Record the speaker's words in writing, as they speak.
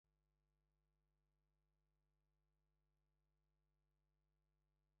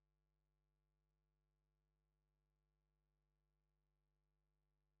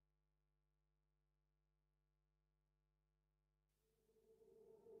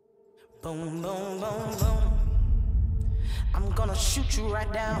Boom, boom, boom, boom. I'm gonna shoot you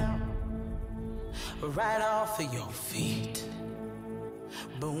right down, right off of your feet.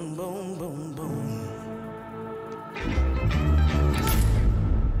 Boom, boom, boom, boom.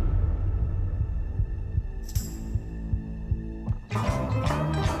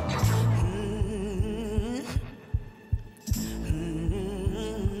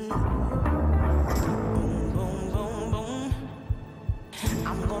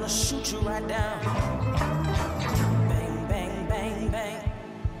 Shoot you right down. Bang, bang, bang, bang.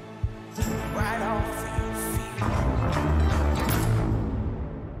 Right off your feet.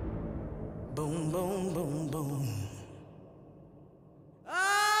 Boom, boom, boom, boom. Oh,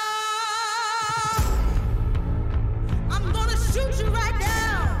 I'm gonna shoot you right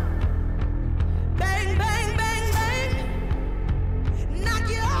down. Bang, bang, bang, bang. Knock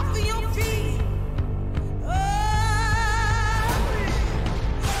you off of your feet.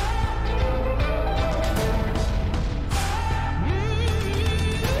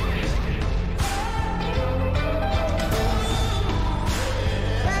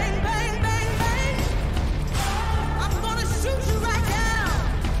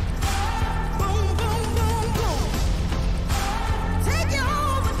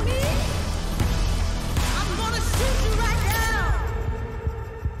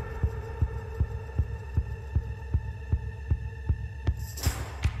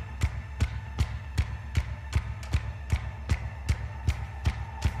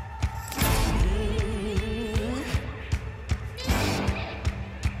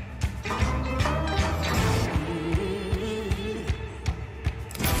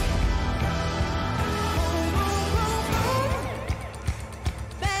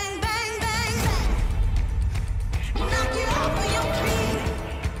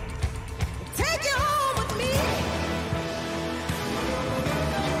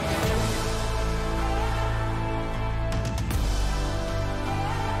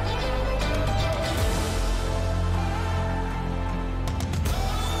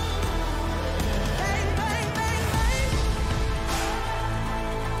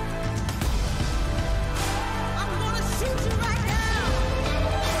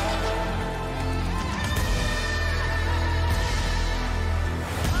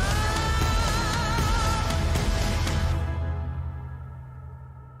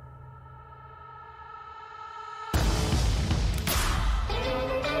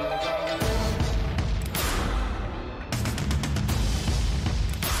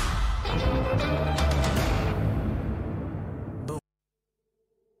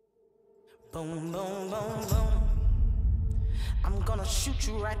 Boom, boom, boom, boom. I'm gonna shoot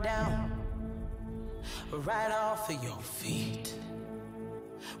you right down, right off of your feet.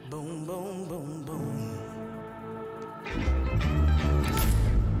 Boom, boom, boom, boom.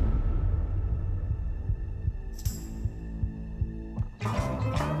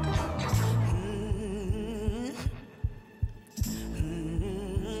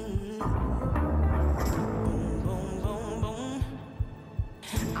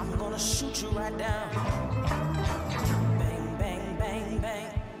 Shoot you right down. Bang, bang, bang, bang.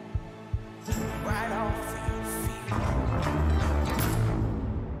 Right off your feet.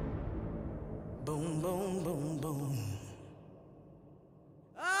 Boom, boom, boom, boom.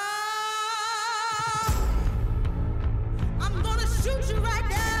 Oh, I'm gonna shoot you right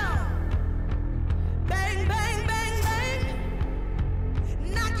down. Bang, bang, bang, bang.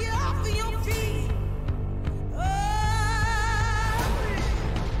 Knock you off of your feet.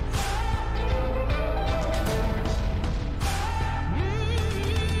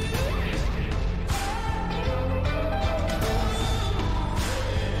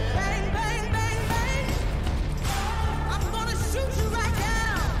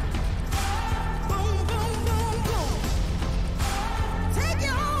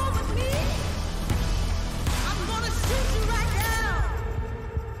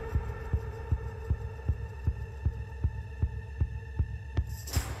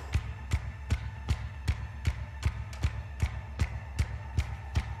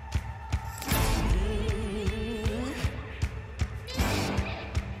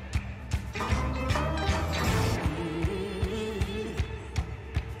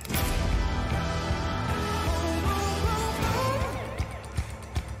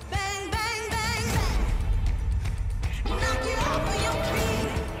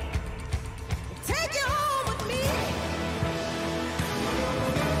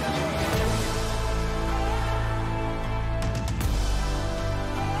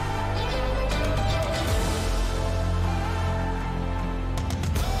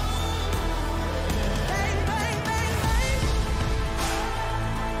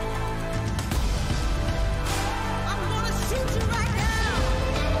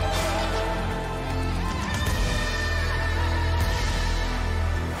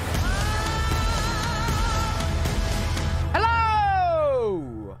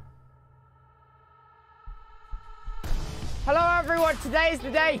 God, today is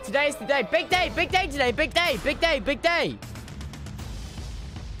the day. Today is the day. Big day. Big day today. Big day. Big day. Big day.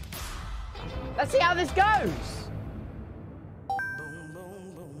 Let's see how this goes.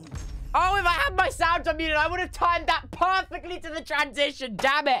 Oh, if I had my sound unmuted, I would have timed that perfectly to the transition.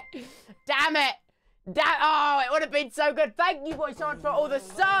 Damn it. Damn it. Oh, it would have been so good. Thank you, boys, so much for all the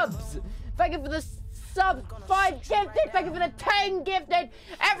subs. Thank you for the subs. 5 gifted. Thank you for the 10 gifted.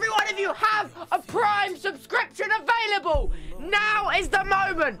 Every one of you have a Prime subscription available. Now is the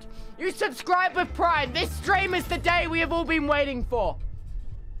moment. You subscribe with Prime. This stream is the day we have all been waiting for.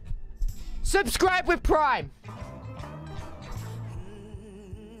 Subscribe with Prime.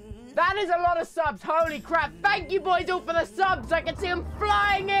 That is a lot of subs. Holy crap. Thank you, boys, all for the subs. I can see them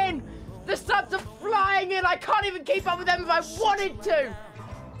flying in. The subs are flying in. I can't even keep up with them if I wanted to.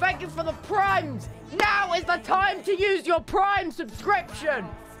 Thank you for the Primes. Now is the time to use your Prime subscription.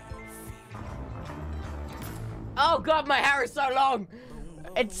 Oh, God, my hair is so long.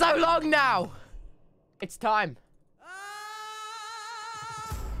 It's so long now. It's time.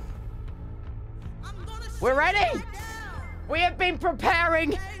 We're ready. We have been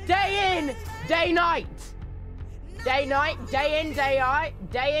preparing day in, day night. Day night, day in, day out,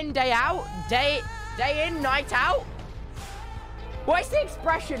 day in, day out, day in, night out. What's the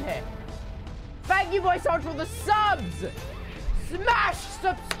expression here? Thank you, boys, so much for the subs. Smash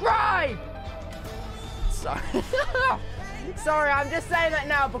subscribe. Sorry. Sorry, I'm just saying that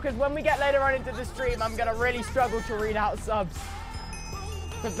now because when we get later on into the stream, I'm gonna really struggle to read out subs.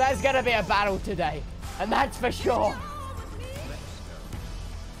 Because there's gonna be a battle today, and that's for sure.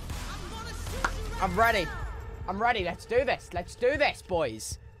 I'm ready. I'm ready. Let's do this. Let's do this,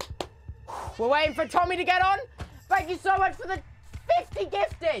 boys. We're waiting for Tommy to get on. Thank you so much for the 50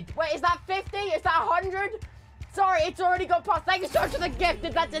 gifted. Wait, is that 50? Is that 100? Sorry, it's already got past. Thank you so much for the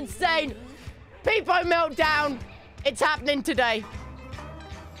gifted. That's insane. Peepo meltdown. It's happening today.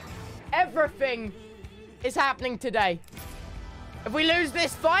 Everything is happening today. If we lose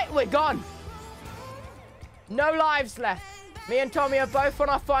this fight, we're gone. No lives left. Me and Tommy are both on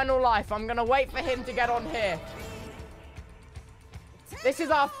our final life. I'm going to wait for him to get on here. This is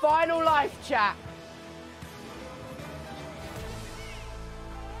our final life, chat.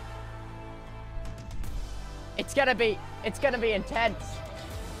 It's gonna be intense.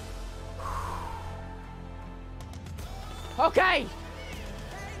 Okay.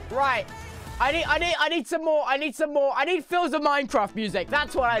 Right. I need some more. I need Fields of Minecraft music.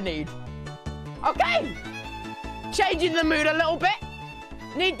 That's what I need. Okay. Changing the mood a little bit.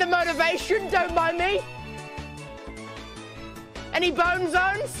 Need the motivation, don't mind me. Any bone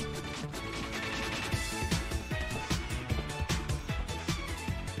zones?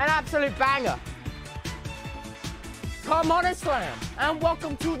 An absolute banger. Come on and slam. And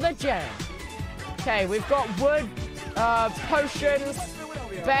welcome to the jam. Okay, we've got wood, potions,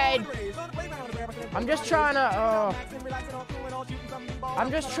 bed. I'm just trying to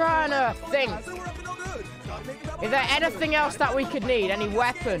think. Is there anything else that we could need? Any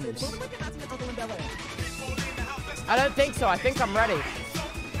weapons? I don't think so. I think I'm ready.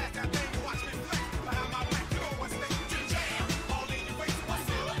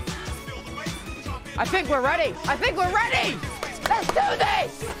 I think we're ready. I think we're ready. Let's do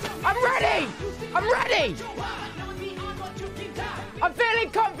this. I'm ready. I'm ready. I'm feeling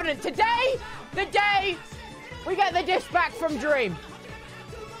confident. Today, the day we get the disc back from Dream.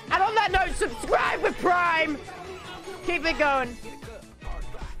 And on that note, subscribe with Prime. Keep it going.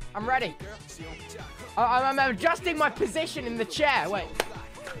 I'm ready. I'm adjusting my position in the chair. Wait.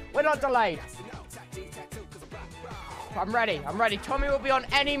 We're not delayed. I'm ready. I'm ready. Tommy will be on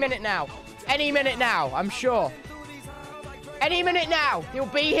any minute now. Any minute now, I'm sure. Any minute now. He'll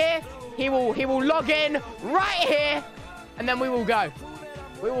be here. He will log in right here. And then we will go.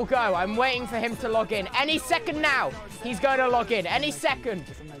 We will go. I'm waiting for him to log in. Any second now, he's going to log in. Any second.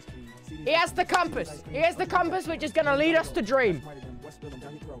 He has the compass. He has the compass, which is going to lead us to Dream.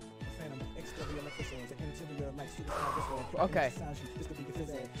 Okay.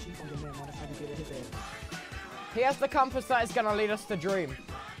 He has the compass that is going to lead us to Dream.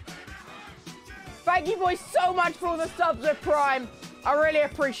 Thank you, boys, so much for all the subs with Prime. I really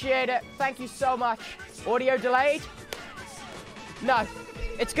appreciate it. Thank you so much. Audio delayed? No.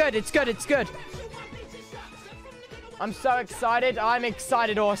 It's good. It's good. It's good. I'm so excited. I'm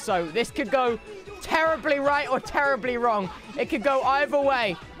excited also. This could go terribly right or terribly wrong. It could go either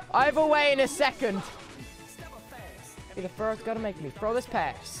way. Either way in a second. The first gotta make me throw this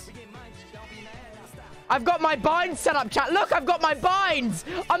pass. I've got my binds set up, chat. Look, I've got my binds.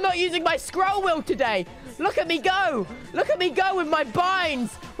 I'm not using my scroll wheel today. Look at me go. Look at me go with my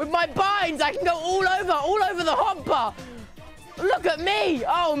binds. With my binds, I can go all over the hopper. Look at me!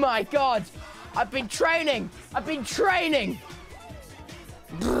 Oh my god! I've been training! I've been training!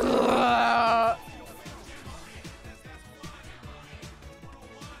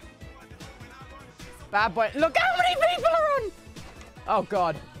 Bad boy. Look how many people are on! Oh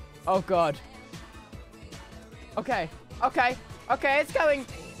god. Oh god. Okay. Okay. Okay, it's going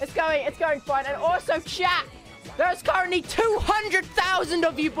fine. And also, chat, there's currently 200,000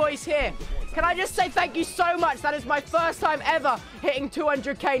 of you boys here. Can I just say thank you so much? That is my first time ever hitting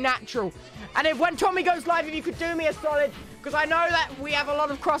 200k natural. And when Tommy goes live, if you could do me a solid, because I know that we have a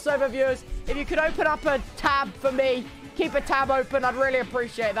lot of crossover viewers, if you could open up a tab for me, keep a tab open, I'd really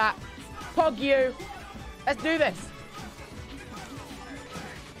appreciate that. Pog you. Let's do this.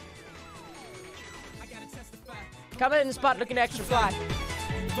 Come in the spot looking extra fly.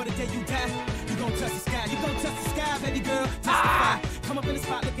 For the day you die, you gon' touch the sky. You gon' touch the sky, baby girl. Testify. Come up in the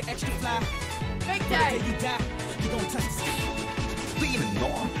spot looking extra fly. Big day. You die, you gon' touch the sky.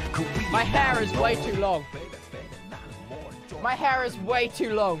 My hair is way too long. My hair is way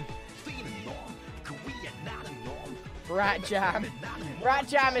too long. Rat Jam. Rat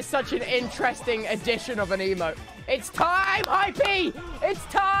Jam is such an interesting addition of an emote. It's time, IP! It's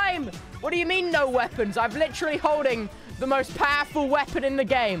time! What do you mean no weapons? I'm literally holding the most powerful weapon in the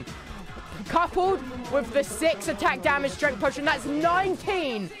game. Coupled with the 6 attack damage strength potion, that's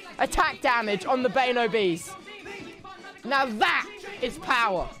 19 attack damage on the Bane OBs. Now that is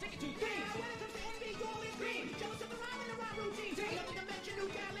power.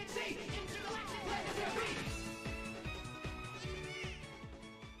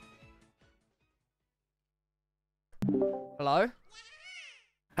 Hello?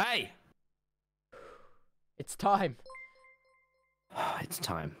 Hey! It's time. It's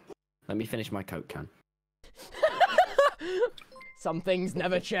time. Let me finish my Coke can. Some things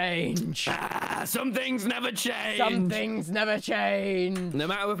never change. Some things never change! Some things never change. No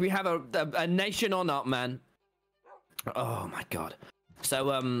matter if we have a nation or not, man. Oh my god.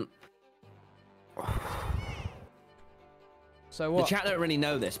 So, So what? the chat don't really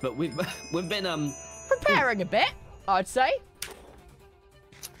know this, but we've been, Preparing a bit, I'd say.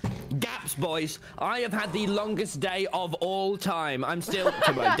 Gaps, boys. I have had the longest day of all time. I'm still,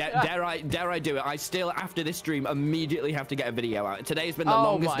 dare I do it? I still, after this stream, immediately have to get a video out. Today's been the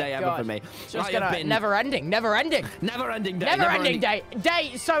longest day ever for me. It's just never ending day. Never ending day.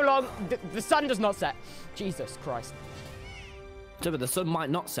 Day so long, the sun does not set. Jesus Christ. But the sun might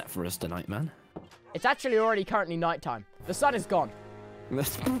not set for us tonight, man. It's actually already currently nighttime. The sun is gone. No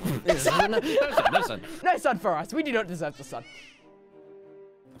sun. No sun for us. We do not deserve the sun.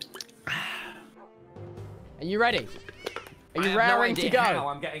 Are you ready? Are you raring to go? How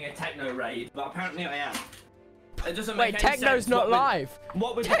I'm getting a techno raid, but apparently I am. It doesn't make any Techno's sense. not live.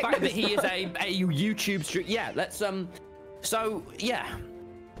 What with the fact that he is a YouTube stream? Yeah, let's So yeah,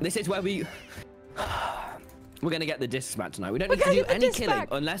 this is where we're gonna get the discs back tonight. We don't need to do any killing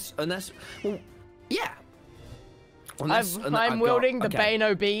unless well, yeah. I'm wielding the Bane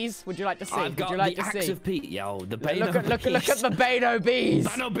OBs. Would you like to see? I've got the axe of Pete. Yo, the Bane look at the Bane OBs.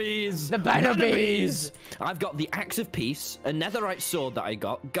 Bane OBs. The Bane OBs. I've got the axe of peace, a netherite sword that I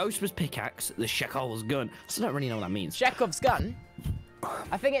got, Ghostman's pickaxe, the Chekhov's gun. I still don't really know what that means. Chekhov's gun?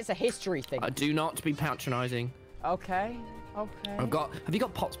 I think it's a history thing. Do not be patronizing. Okay. Okay. Have you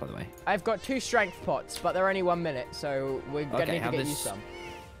got pots, by the way? I've got 2 strength pots, but they're only 1 minute, so we're gonna need to get you some.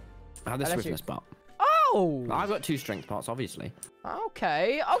 I have this swiftness pot. Oh! I've got 2 strength pots, obviously.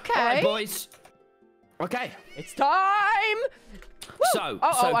 Okay, okay. All right, boys. Okay. It's time! Woo!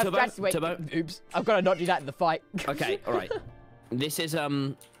 Wait. Oops. I've got to not do that in the fight. Okay, all right. This is,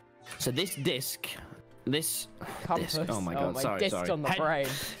 so this disc... This compass. Disc. Oh my god, sorry. Disc on the brain.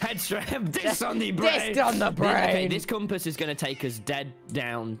 Head strap, disc on the brain. Disc on the brain. Okay, this compass is going to take us dead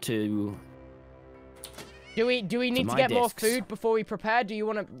down to... Do we need to get more food before we prepare? Do you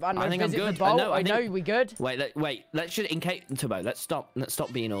want to? I think visit I'm good. The bowl? I know we good. Wait. Let's just in case Turbo. Let's stop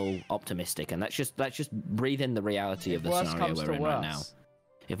being all optimistic and let's just breathe in the reality of the scenario we're in right now.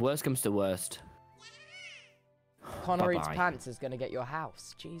 If worst comes to worst, Connor Eats Pants is gonna get your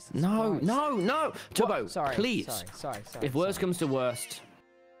house. Jesus. No, Christ. no, Turbo. Sorry. Please. Sorry. If worst comes to worst,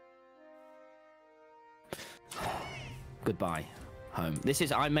 goodbye, home.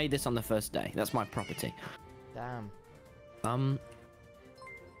 I made this on the first day. That's my property. Damn.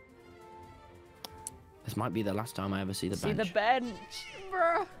 This might be the last time I ever see the bench. See the bench,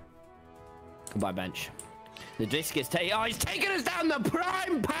 bruh. Goodbye, bench. The disc is he's taking us down the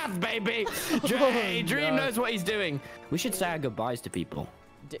prime path, baby. Dream knows what he's doing. We should say our goodbyes to people.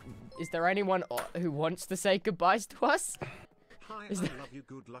 Is there anyone who wants to say goodbyes to us? Hi, I love you.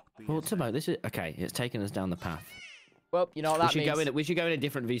 Good luck. Well, Timo, this is okay. It's taken us down the path. Well, you know what that means. We should go in a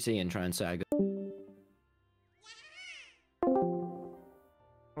different VC and try and say good.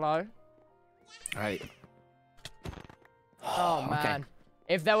 Hello? Alright. Oh, man. Okay.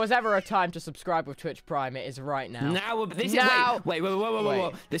 If there was ever a time to subscribe with Twitch Prime, it is right now. Now, this Now. is... Wait.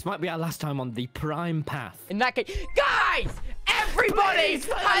 This might be our last time on the Prime path. In that case... Guys! Everybody! Please,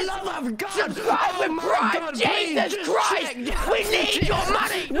 for the love of God! Subscribe with Prime! God, Jesus please, Christ! We need your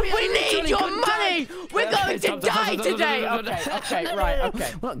money! We need your money! We're going to die today! Okay, right,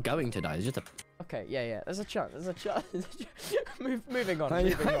 okay. We're not going to die, it's just a... Okay, yeah. There's a chance. Moving on.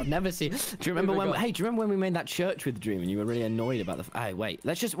 I've never seen... Do you remember when... Hey, do you remember when we made that church with Dream and you were really annoyed about the... Hey, wait.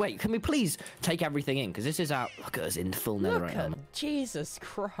 Let's just... Wait, can we please take everything in? Because this is our... Look at us in full netherite armor. Jesus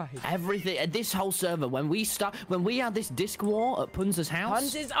Christ. Everything... This whole server, when we had this disc war at Punz's house...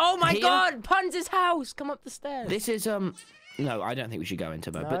 Punz's... Oh my God! Punz's house! Come up the stairs. This is, No, I don't think we should go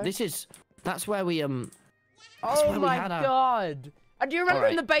into it. No? But this is... That's where we, Oh where we my had our... God. And do you remember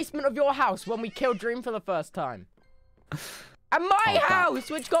in the basement of your house when we killed Dream for the first time? And my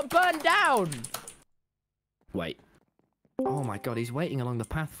house, which got burned down! Wait. Oh my God, he's waiting along the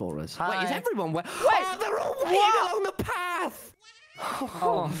path for us. Hi. Wait, is everyone wait? Wait, Oh, they're all waiting along the path!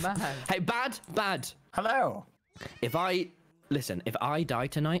 Oh, man. Hey, Bad. Hello. If I die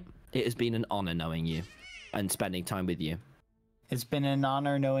tonight, it has been an honor knowing you and spending time with you. It's been an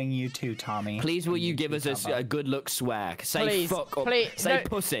honor knowing you too, Tommy. Please, will you give us a good look swear? Say fuck or say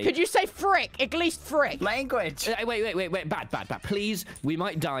pussy. Could you say frick? At least frick. Language. Wait. Bad. Please, we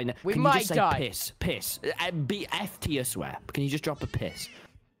might die. We Can might you just say die. Piss. Be F tier swear. Can you just drop a piss?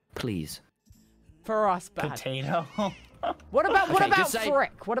 Please. For us, Bad. Potato. What about just say-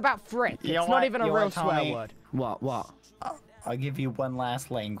 frick? What about frick? You know It's not what? even a You know real what, swear Tommy? word. What? I'll give you one last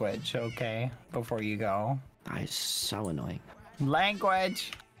language, okay? Before you go. That is so annoying.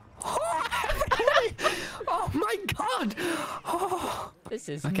 Language. Oh my God! Oh. This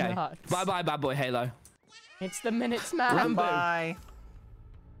is Okay. nuts. Bye, bad boy Halo. It's the minutes man. Rambo. Bye.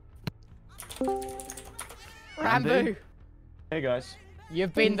 Rambo. Hey guys.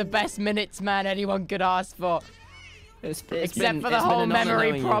 You've been the best minutes man anyone could ask for. Except Except for the whole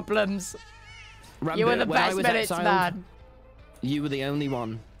memory problems. You were the best minutes man. You were the only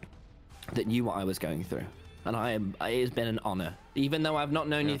one that knew what I was going through. And it has been an honor, even though I've not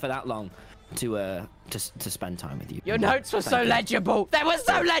known you for that long, to spend time with you. Your notes were so legible. They were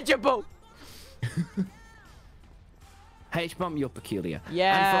so legible. H-Bomb, you're peculiar.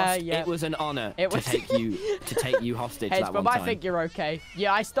 Yeah, and Frost, it was an honor It was- to take you hostage that one But time. I think you're okay.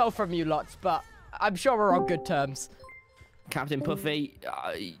 Yeah, I stole from you lots, but I'm sure we're on good terms. Captain Puffy,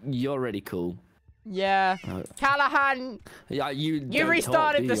 you're really cool. Yeah. Callahan, Yeah, you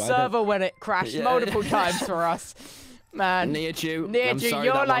restarted the server when it crashed Yeah. multiple times for us. Man. Nearchew,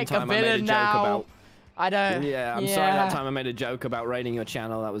 You're like a villain now. I don't. Yeah, I'm sorry that time I made a joke about raiding your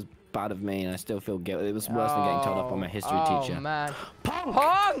channel. That was bad of me, and I still feel guilty. It was worse than getting told off by my history teacher. Oh, man. Pong!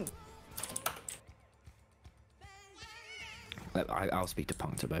 Pong! I'll speak to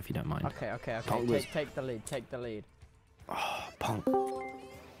Pong Turbo if you don't mind. Okay. Pong was- Take the lead. Oh, Pong.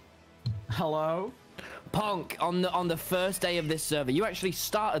 Hello? Punk, on the first day of this server, you actually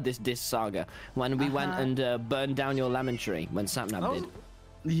started this disc saga when we went and burned down your lemon tree when Sapnap did.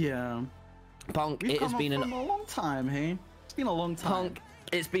 Yeah. Punk, We've it has come been up from a long time, hey? It's been a long time. Punk,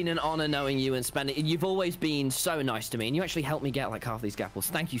 it's been an honor knowing you and spending. You've always been so nice to me, and you actually helped me get like half these gapples.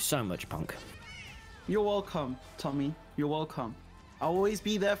 Thank you so much, Punk. You're welcome, Tommy. You're welcome. I'll always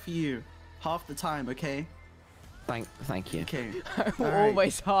be there for you. Half the time, okay? Thank you. Okay. I will All right.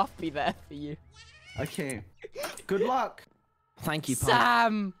 always half be there for you. Okay. Good luck. Thank you, Punk.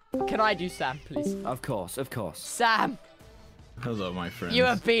 Sam! Can I do Sam, please? Of course. Sam! Hello, my friends. You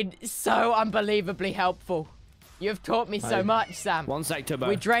have been so unbelievably helpful. You have taught me so much, Sam. One sec, Turbo.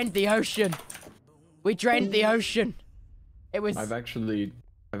 We drained the ocean. It was... I've actually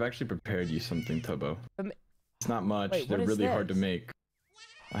prepared you something, Tubbo. It's not much. Wait, what They're is really hard to this? make.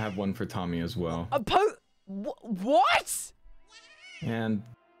 I have one for Tommy as well. What? And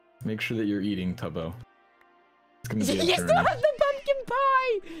make sure that you're eating, Tubbo. It's gonna be a You journey. still have the pumpkin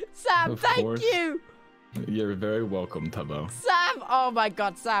pie! Sam, Of thank course. you! You're very welcome, Tubbo. Sam! Oh my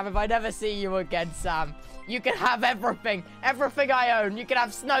god, Sam, if I never see you again, Sam, you can have everything. Everything I own. You can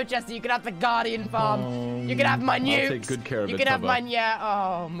have Snow Chester, you can have the Guardian Farm, you can have my nukes. I'll take good care of you it, can have Tubbo. mine, yeah.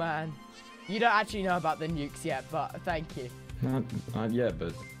 Oh man. You don't actually know about the nukes yet, but thank you. Not yet,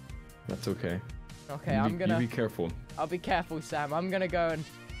 but that's okay. Okay, You I'm gonna... be careful. I'll be careful, Sam. I'm gonna go and...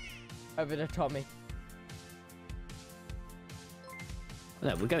 over to Tommy.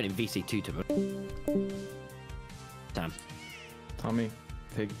 No, we're going in VC2, Turbo. Sam. Tommy,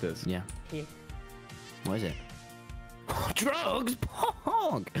 take this. Yeah. Here. What is it? Drugs?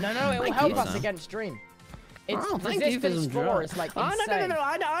 Pog. No, it will help us against Dream. It's resistance 4 is like insane. No,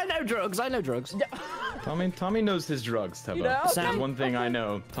 I know drugs. I know drugs. Tommy knows his drugs, Tubbo. You know, okay. That's one thing I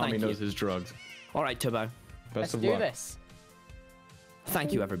know. Tommy Thank knows you. his drugs. All right, Tubbo. Let's Best of do luck. this.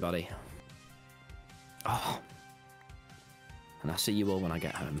 Thank you, everybody. Oh. And I'll see you all when I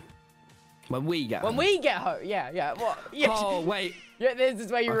get home. When we get home. When we get home. Yeah. What? Yeah. Oh, wait. Yeah, this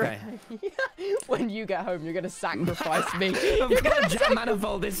is where you're. Okay. When you get home, you're gonna sacrifice me. I've got Jack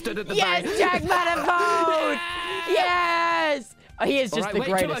Manifold is stood at the Yes, back. Jack Manifold. Yes. Oh, he is just All the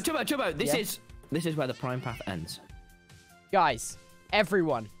right, greatest. Tubbo. This Yeah. is where the Prime Path ends. Guys,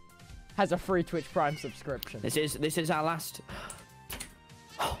 everyone has a free Twitch Prime subscription. This is our last.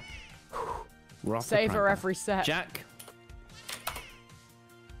 We're off the Savor Prime Path. every set. Jack.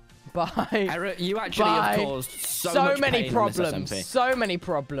 Bye. Eric, you actually have caused so much many pain in problems. this SMP. So many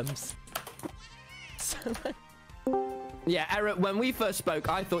problems. Yeah, Eric, when we first spoke,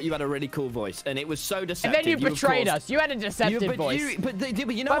 I thought you had a really cool voice, and it was so And deceptive. then you betrayed us. You had a deceptive voice. But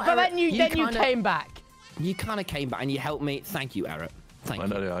you know what, But Eric? then you came back. You kind of came back, and you helped me. Thank you, Eric. Thank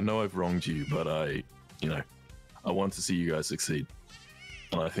you. I know I've wronged you, but I want to see you guys succeed.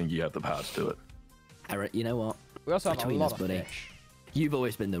 And I think you have the power to do it. Eric, you know what? We also have a Between lot us, of buddy. fish. You've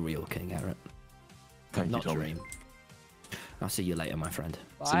always been the real king, Eric. Thank Not you, Tommy. Dream. I'll see you later, my friend.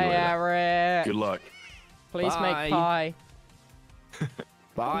 See you Bye, later. Eric. Good luck. Please Bye. make pie.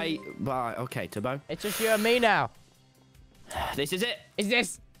 Bye. Okay, Tubbo. It's just you and me now. This is it. Is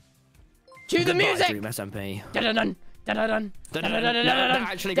this? Cue the Goodbye, music. Dream SMP. Dun-dun-dun. Dun-dun-dun. No, Dun-dun-dun. that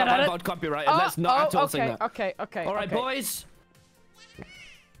actually got my pod copyrighted. Let's not at all sing that. Okay. All right, boys.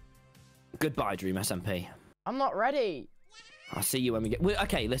 Goodbye, Dream SMP. I'm not ready. I'll see you when we get.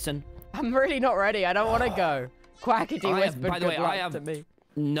 Okay, listen. I'm really not ready. I don't want to go. Quackity whispered by the way, good luck I have to me.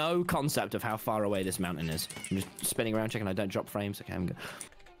 no concept of how far away this mountain is. I'm just spinning around, checking I don't drop frames. Okay, I'm good.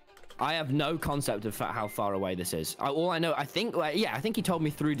 I have no concept of how far away this is. All I know, I think he told me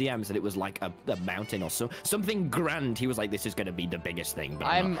through DMs that it was like a mountain or something grand. He was like, this is going to be the biggest thing. But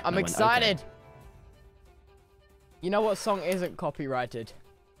I'm I went, excited. okay. You know what song isn't copyrighted?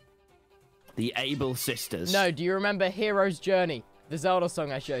 The Able Sisters. No, do you remember Hero's Journey? The Zelda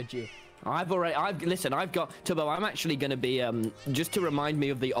song I showed you. Listen, I've got, Tubbo, I'm actually going to be, just to remind me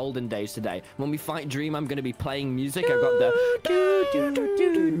of the olden days today, when we fight Dream, I'm going to be playing music. I've got the...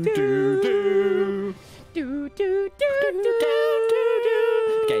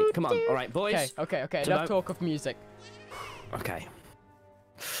 Okay, come on. All right, boys. Okay. Enough talk of music. Okay.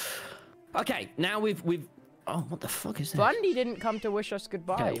 Okay, now we've... Oh, what the fuck is that? Bundy didn't come to wish us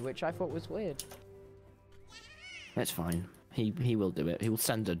goodbye, Okay. which I thought was weird. That's fine. He will do it. He will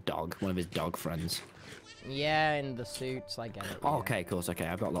send a dog, one of his dog friends. Yeah, in the suits, I get it. Oh, yeah. okay, of course. Okay,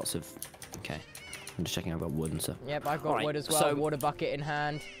 I've got lots of... Okay. I'm just checking I've got wood and stuff. Yep, I've got All right, wood as well. so- Water bucket in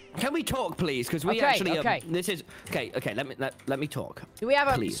hand. Can we talk, please? Because we Okay, actually... okay. This is... Okay, let me talk. Do we have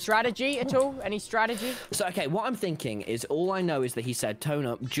a Please. strategy at all? Any strategy? So, okay, what I'm thinking is all I know is that he said, tone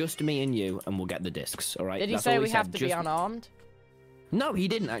up, just me and you, and we'll get the discs, all right? Did he That's say all we have said, to be just- unarmed? No, he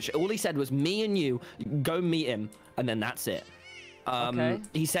didn't, actually. All he said was, me and you, go meet him, and then that's it. Okay.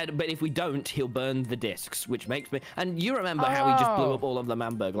 He said, but if we don't, he'll burn the discs, which makes me... And you remember how he just blew Oh. up all of the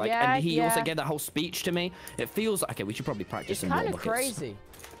Manberg, like, Yeah, and he also yeah. gave that whole speech to me. It feels... Okay, we should probably practice It's some kind more of buckets. crazy.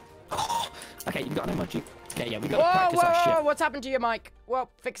 Okay, you've got no much. Okay, yeah, we got to Whoa, practice that shit. what's happened to your mic? Well,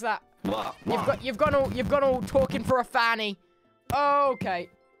 fix that. What? You've gone all talking for a fanny. Okay.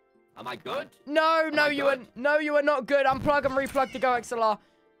 Am I good? No, I you are not good. Unplug and replug to Go XLR.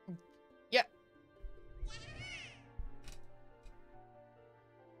 Yep.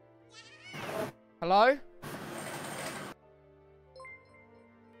 Hello?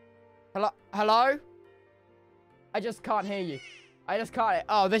 Hello? I just can't hear you. I just can't.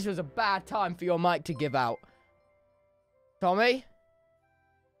 Oh, this was a bad time for your mic to give out. Tommy?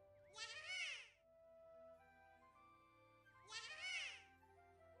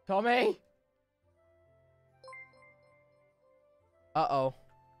 Tommy? Uh-oh.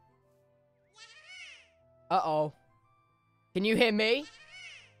 Uh-oh. Can you hear me?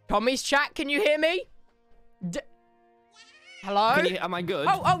 Tommy's chat, can you hear me? Hello? Am I good?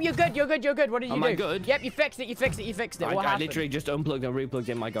 Oh, you're good. What did you do? Am I good? Yep, you fixed it. What I happened? literally just unplugged and replugged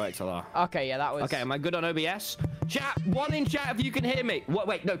in my Go XLR. Okay, yeah, that was... Okay, am I good on OBS? Chat, one in chat if you can hear me. What?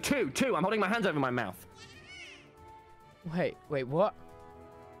 Wait, no, two. I'm holding my hands over my mouth. Wait, what?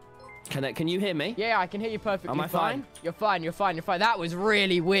 Can you hear me? Yeah, I can hear you perfectly Am I fine? You're fine. That was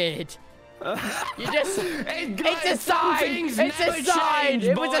really weird. You just... It's a sign! It's a sign!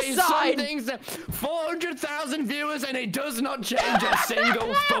 It was a sign! 400,000 viewers and it does not change a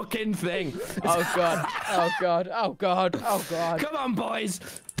single fucking thing. Oh god. Oh god. Oh god. Oh god. Come on, boys.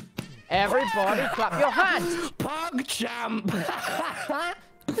 Everybody clap your hands. Pog champ.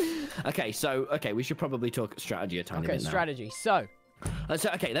 Okay, we should probably talk strategy a tiny bit now. Okay, strategy. So,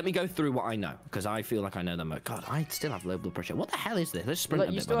 okay, let me go through what I know, because I feel like I know them. God, I still have low blood pressure. What the hell is this? Let's sprint a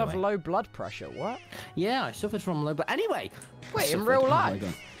bit, you still have low blood pressure. What? Yeah, I suffered from low blood. Anyway. Wait, in real life?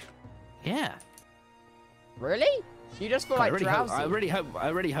 Yeah. Really? You just feel like drowsy? I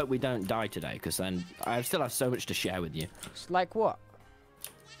really hope we don't die today, because then I still have so much to share with you. Like what?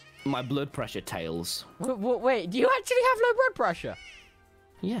 My blood pressure tales. Wait, do you actually have low blood pressure?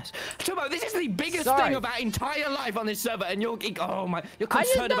 Yes. Tomo, this is the biggest thing of our entire life on this server, and you're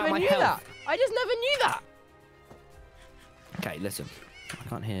concerned about my health. I just never knew that. Okay, listen. I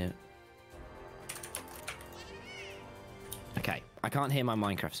can't hear. Okay, I can't hear my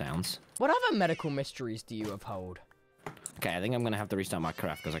Minecraft sounds. What other medical mysteries do you uphold? Okay, I think I'm gonna have to restart my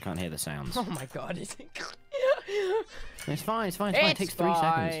craft because I can't hear the sounds. Oh my god, is it? It's fine. It's fine. It takes 3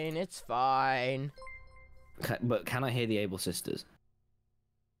 seconds. It's fine. Okay, but can I hear the Able Sisters?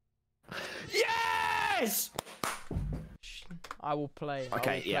 Yes! I will play.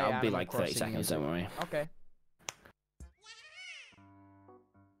 Okay, yeah, I'll be like 30 seconds, don't worry. Okay.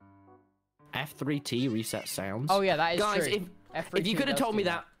 F3T reset sounds. Oh yeah, that is Guys, true. if you could have told me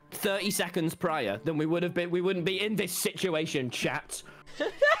that 30 seconds prior, then we wouldn't be in this situation, chat.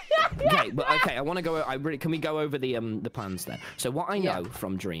 okay, I want to go. Can we go over the plans then? So what I know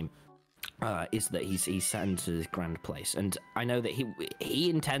from Dream is that he's set into his grand place, and I know that he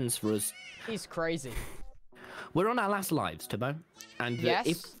intends for us. He's crazy. We're on our last lives, Turbo, and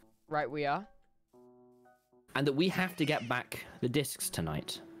yes, right we are, and that we have to get back the discs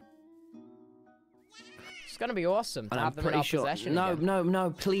tonight. It's gonna be awesome to have them in our possession.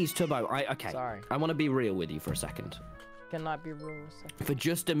 No, please, Turbo. Okay. Sorry. I want to be real with you for a second. Can I be real? For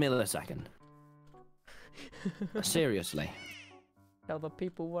just a millisecond. Seriously. Tell the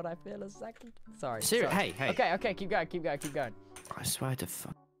people what I feel a second. Sorry. Hey. Okay, keep going. I swear to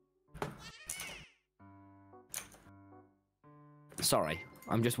fuck. Sorry,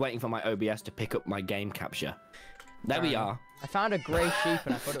 I'm just waiting for my OBS to pick up my game capture. There we are. I found a grey sheep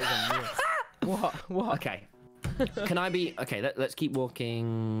and I thought it was a mule. What? Okay. Can I be... Okay, let's keep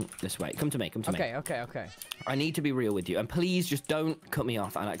walking this way. Come to me. Okay. I need to be real with you. And please just don't cut me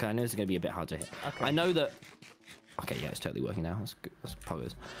off. And I know it's going to be a bit hard to hit. Okay. I know that... Okay, yeah, it's totally working now. That's good. That's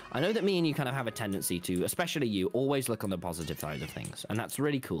progress. I know that me and you kind of have a tendency to, especially you, always look on the positive side of things. And that's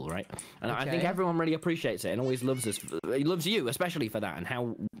really cool, right? And I think everyone really appreciates it and always loves us. He loves you, especially for that, and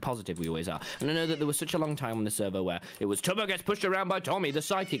how positive we always are. And I know that there was such a long time on the server where it was Tubbo gets pushed around by Tommy, the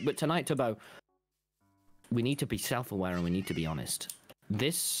psychic. But tonight, Tubbo, we need to be self-aware and we need to be honest.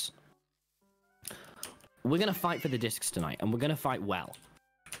 We're going to fight for the discs tonight, and we're going to fight well.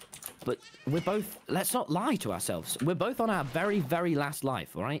 But we're both, let's not lie to ourselves. We're both on our very, very last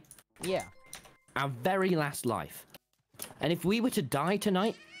life, all right? Yeah. Our very last life. And if we were to die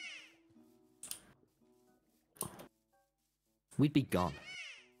tonight, we'd be gone.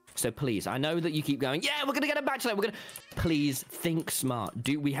 So please, I know that you keep going, yeah, we're going to get it back tonight. Please think smart.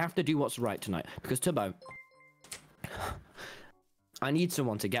 We have to do what's right tonight. Because Tubbo, I need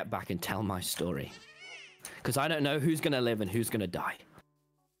someone to get back and tell my story. Because I don't know who's going to live and who's going to die.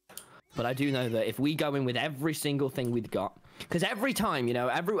 But I do know that if we go in with every single thing we've got, because every time, you know,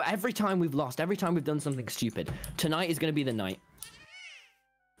 every time we've lost, every time we've done something stupid, tonight is going to be the night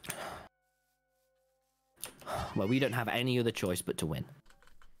where we don't have any other choice but to win.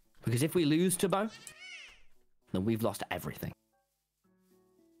 Because if we lose, Tubbo, then we've lost everything.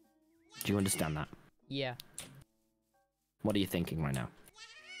 Do you understand that? Yeah. What are you thinking right now?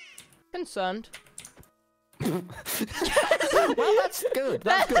 Concerned. Well, that's good.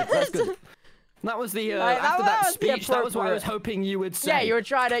 That's good. That was the after that speech. That was what I was hoping you would say. Yeah, you were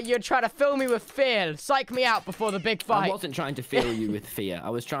trying to fill me with fear, psych me out before the big fight. I wasn't trying to fill you with fear. I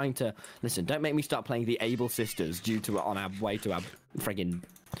was trying to listen. Don't make me start playing the Able Sisters on our way to our friggin'.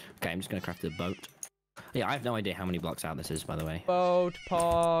 Okay, I'm just gonna craft a boat. Yeah, I have no idea how many blocks out this is, by the way. Boat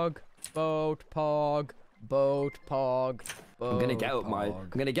pog. I'm gonna get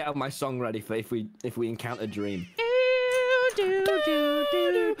up my song ready for if we encounter Dream. Like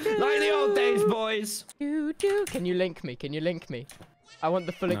the old days, boys. Can you link me? I want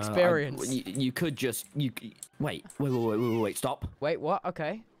the full experience. You could just wait. Stop. Wait, what?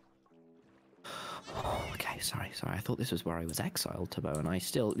 Okay. Okay, sorry. I thought this was where I was exiled, Tubbo, and I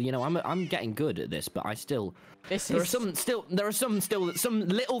still, you know, I'm getting good at this, but I still. There are some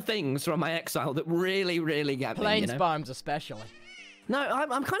little things from my exile that really get me. Plains bombs especially. No,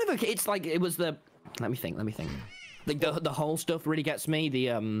 I'm kind of okay. It's like it was the. Let me think. Like the whole stuff really gets me.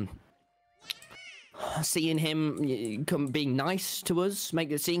 The seeing him being nice to us,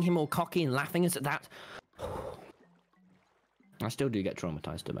 seeing him all cocky and laughing at that. I still do get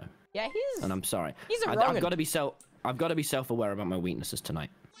traumatized, Tubbo. Yeah, and I'm sorry. I've got to be self-aware about my weaknesses tonight.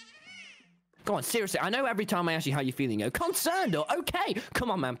 Go on, seriously. I know every time I ask you how you're feeling, you go, concerned or okay. Come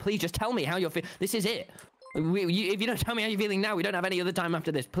on, man. Please just tell me how you're feeling. This is it. If you don't tell me how you're feeling now, we don't have any other time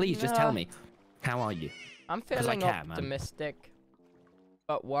after this. Please just tell me. How are you? I'm feeling optimistic,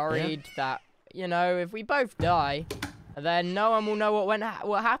 but worried that, you know, if we both die, then no one will know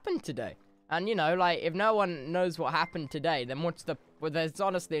what happened today. And, you know, like, if no one knows what happened today, then there's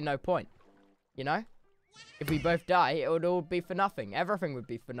honestly no point, you know? If we both die, it would all be for nothing. Everything would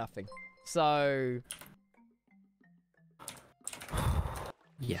be for nothing. So...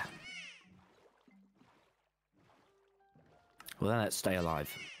 Yeah. Well, then let's stay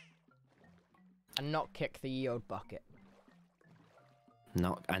alive. And not kick the ye old bucket.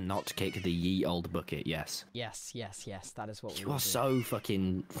 Not kick the ye old bucket, yes. Yes, that is what we You are so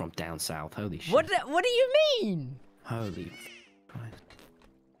fucking from down south, holy shit. What do you mean? Holy Christ.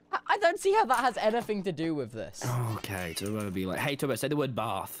 I don't see how that has anything to do with this. Okay, so we're gonna be like, hey, Tubbo, say the word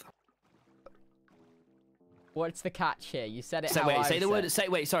bath. What's the catch here? You said it Say the word, say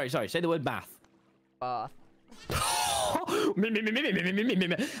the word bath. Bath.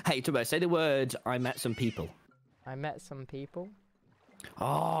 Hey, Tubbo, say the word, I met some people. I met some people?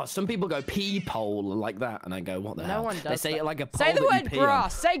 Oh, some people go peephole like that, and I go, what the hell? No one does They say that. it like a pole. Say the word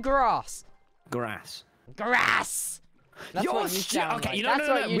grass. Say grass. Grass. Grass. That's what you sound okay, like. you know, That's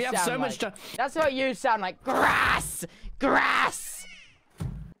no, what you we have so sound much like. time. That's what you sound like. Grass. Grass.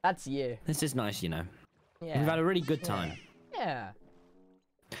 That's you. This is nice, you know. Yeah. We've had a really good time. Yeah.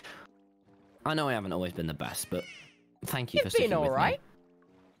 I know I haven't always been the best, but thank you for sticking with me. You've been alright.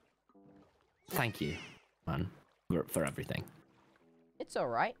 Thank you, man, for everything. It's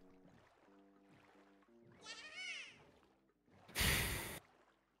alright.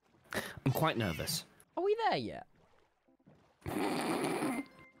 I'm quite nervous. Are we there yet?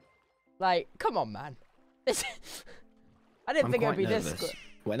 Like, come on, man. I didn't think it would be nervous. this.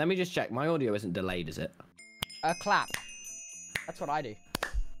 Wait, let me just check. My audio isn't delayed, is it? Clap. That's what I do.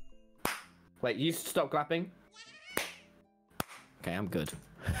 Wait, you stop clapping? Okay, I'm good.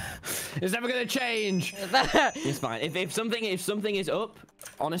 It's never gonna change. It's fine. If something is up,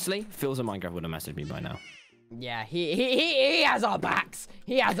 honestly, Phil's on Minecraft would have messaged me by now. Yeah, he has our backs.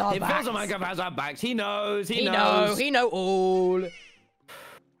 He has our backs. If Phil's on Minecraft has our backs, he knows. He know all.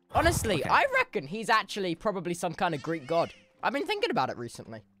 Honestly, Okay. I reckon he's actually probably some kind of Greek god. I've been thinking about it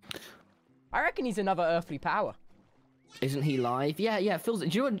recently. I reckon he's another earthly power. Isn't he live? Yeah, Phil's... Do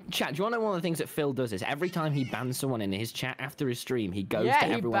you want to know one of the things that Phil does is every time he bans someone in his chat after his stream, he goes to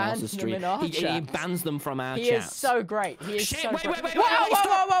everyone else's stream. He bans them from our chats. He is so great. He is Shit, so wait, great. wait,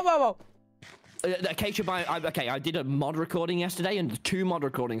 Whoa. Acacia biome. Okay, I did a mod recording yesterday, and the 2 mod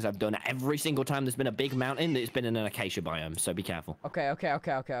recordings I've done, every single time there's been a big mountain, it's been in an acacia biome, so be careful. Okay.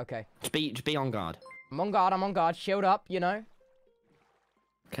 Just be on guard. I'm on guard. Shield up, you know.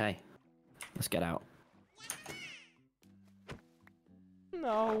 Okay. Let's get out.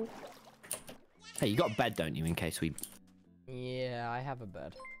 No. Hey, you got a bed, don't you, in case we... Yeah, I have a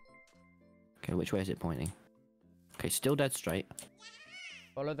bed. Okay, which way is it pointing? Okay, still dead straight.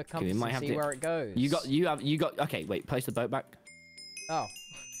 Follow the compass and see where it goes. You got... Okay, wait, place the boat back. Oh,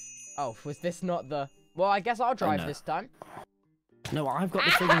 was this not the... Well, I guess I'll drive this time. No, I've got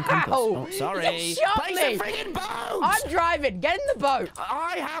the friggin' compass. Oh, sorry. You shot Place me! the friggin' boat! I'm driving. Get in the boat.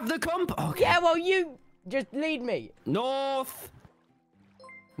 I have the compass. Okay. Yeah, well, you just lead me. North.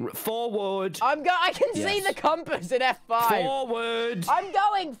 Forward. I can see the compass in F5. Forward. I'm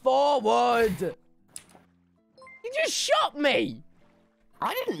going forward. You just shot me.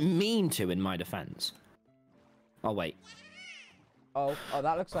 I didn't mean to, in my defense. Oh, wait. Oh,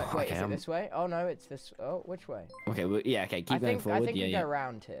 that looks like... Wait, Okay, is it this way? Oh, no, it's this... Oh, which way? Okay, well, yeah, okay, keep going forward. I think we go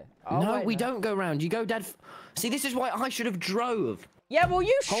around here. Oh, no, wait, we don't go round. You go dead... See, this is why I should have drove. Yeah, well,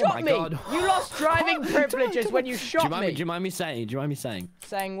 you shot me. God. You lost driving privileges when you shot me. Do you mind me saying?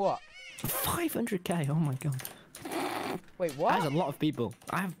 Saying what? 500k, oh my god. Wait, what? That's a lot of people.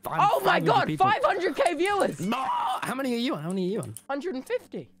 Oh my god, 500k viewers! How many are you on?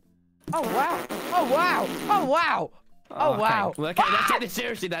 150. Oh wow. Oh wow. Oh wow. Oh wow. Well, okay, let's take this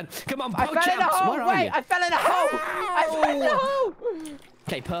seriously then. Come on, I fell in a hole. Wait, I fell in a hole. I fell in a hole.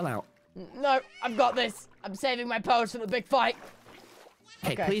 Okay, pearl out. No, I've got this. I'm saving my pose for the big fight.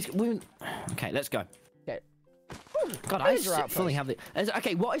 Okay, please. Okay, let's go. Okay. God, I fully have the.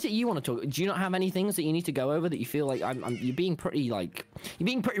 Okay, what is it you want to talk? Do you not have any things that you need to go over that you feel like you're being pretty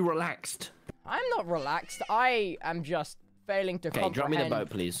relaxed? I'm not relaxed. I am just failing to comprehend. Okay, drop me the boat,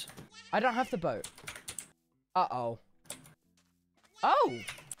 please. I don't have the boat. Uh-oh. Oh!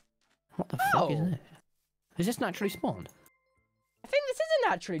 What the fuck is it? Is this naturally spawned? I think this is a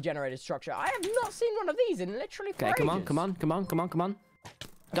naturally generated structure. I have not seen one of these in literally forever. Okay, come on.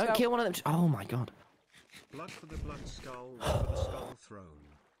 Don't kill one of them. Oh my god. Blood for the blood skull, for the skull throne.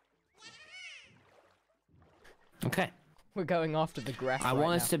 Okay. We're going after the graph. I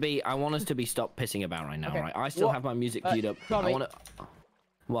want us to be stop pissing about right now, right? I still have my music queued up. Tommy, I want to.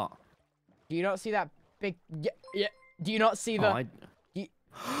 What? Do you not see that big? Yeah. Do you not see the?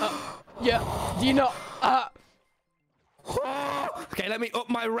 Yeah. Do you not? Okay, let me up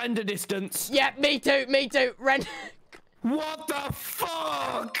my render distance. Yeah, me too. Render. What the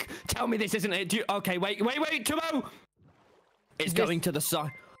fuck? Tell me this isn't it. Okay, wait, Tumo. It's going to the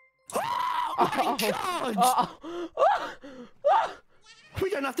side. Oh my god! We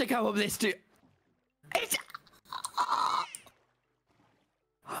don't have to go up this, It's...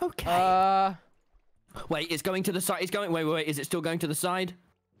 Okay. Wait, it's going to the side. It's going... Wait. Is it still going to the side?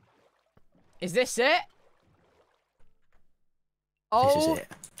 Is this it? Oh, this is it.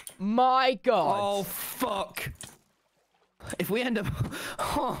 My god. Oh, fuck. If we end up...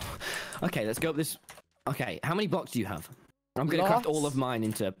 Oh. Okay, let's go up this... Okay, how many blocks do you have? I'm going to craft all of mine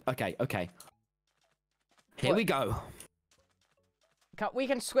into... Okay. Here we go. We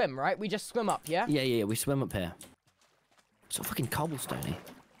can swim, right? We just swim up, yeah? Yeah, we swim up here. It's so fucking cobblestone-y.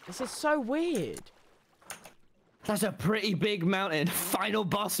 This is so weird. That's a pretty big mountain. Final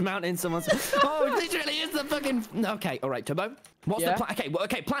boss mountain, someone said. Oh, it literally is the fucking... Okay, all right, Turbo. What's the plan? Okay,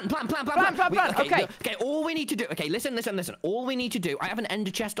 plan. Okay, all we need to do... Okay, listen. All we need to do... I have an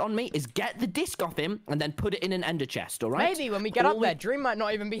ender chest on me, is get the disc off him and then put it in an ender chest, all right? Maybe when we get up there, Dream might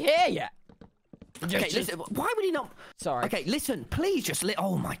not even be here yet. Okay, listen. Why would he not? Sorry. Okay, listen. Please just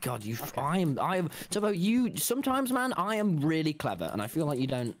Oh my god, you. Okay. I am. So you. Sometimes, man, I am really clever, and I feel like you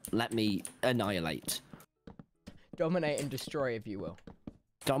don't let me annihilate. Dominate and destroy, if you will.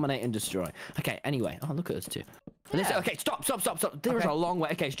 Dominate and destroy. Okay. Anyway. Oh, look at us two. Yeah. Listen, okay. Stop. There is a long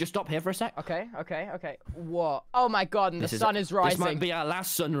way. Okay, so just stop here for a sec. Okay. What? Oh my god, and the sun is rising. This might be our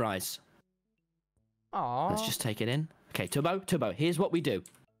last sunrise. Aww. Let's just take it in. Okay, Turbo. Here's what we do.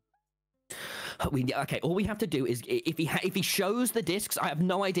 Okay, all we have to do is if he shows the discs, I have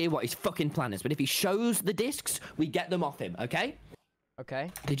no idea what his fucking plan is, but if he shows the discs, we get them off him, okay? Okay.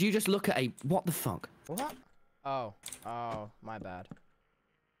 Did you just look at what the fuck? What? Oh, my bad.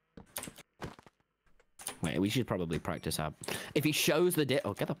 Wait, we should probably practice out. If he shows the disc,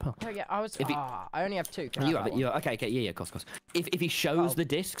 get the pearl. Oh yeah, I only have two. Can you have it? Okay, yeah, of course. If he shows the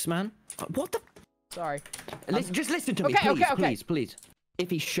discs, man, what the? Sorry. Just listen to me, please. If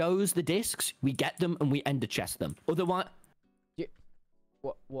he shows the discs, we get them and we ender chest them. Otherwise...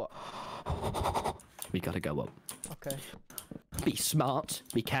 What? We gotta go up. Okay. Be smart,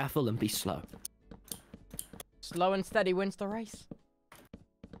 be careful, and be slow. Slow and steady wins the race.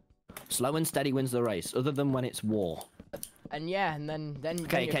 Slow and steady wins the race, other than when it's war. And yeah, and then...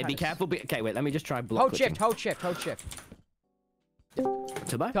 Okay, be careful. Okay, wait, let me just try block Hold shift.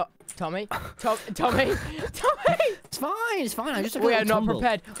 Turbo? Tommy. It's fine. I just We are not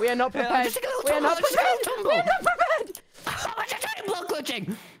prepared. We are not prepared. We are not prepared. I'm just trying block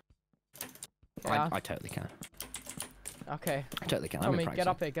glitching. Yeah. I totally can. Okay. I totally can. Tommy, get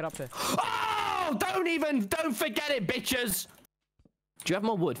up here. Oh! Don't forget it, bitches! Do you have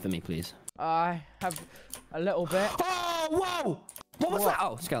more wood for me, please? I have a little bit. Oh, whoa! What was that?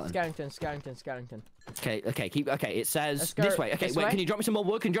 Oh, skeleton. Skeleton. Okay, it says this way. Okay, wait, can you drop me some more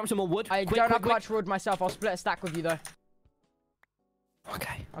wood? I don't have much wood myself. I'll split a stack with you, though.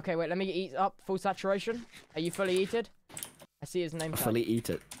 Okay. Okay, wait, let me eat up. Full saturation. Are you fully eated? I see his name tag. Fully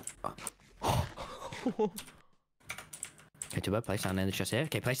eat it. Okay, Turbo, place down in the chest here.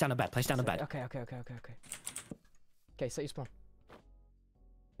 Okay, place down a bed. Okay. Okay, set your spawn.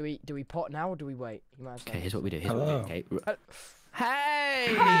 Do we pot now or do we wait? Okay, here's what we do. Okay.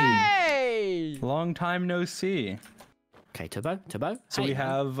 Hey! Long time no see. Okay, Turbo. So we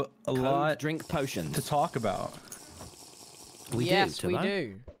have a lot drink potions to talk about. Yes, we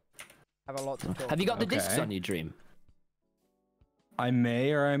do. Have a lot to talk about. Have you got the discs on you, Dream? I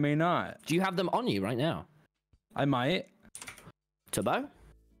may or I may not. Do you have them on you right now? I might. Turbo?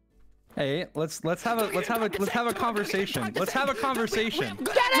 Hey, let's have a conversation. Let's have a conversation.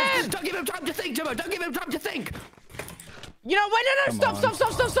 Get him! Don't give him time to think, Turbo. Don't give him time to think. You know, wait, no, stop. Let's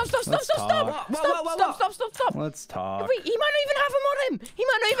talk. Let's talk. Wait, he might not even have them on him. He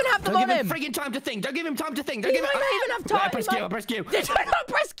might not even have them on him. Don't give him friggin' time to think. Don't give him time to think. Don't He give him. might not even have time. Press Q. Press Q. Did I not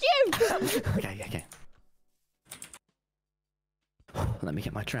press Q? Okay. Let me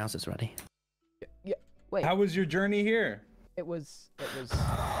get my trousers ready. Yeah. Wait. How was your journey here? It was.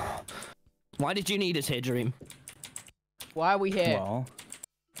 Why did you need us here, Dream? Why are we here? Well,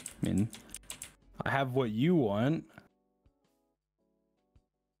 I mean, I have what you want.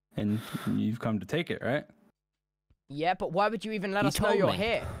 And you've come to take it, right? Yeah, but why would you even let us know told you're me.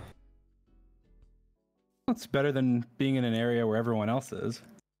 here? It's better than being in an area where everyone else is.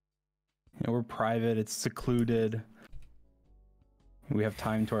 You know, we're private, it's secluded. We have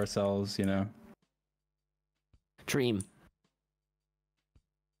time to ourselves, you know. Dream.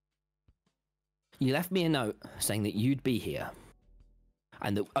 You left me a note saying that you'd be here.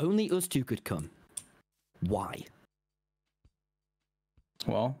 And that only us two could come. Why?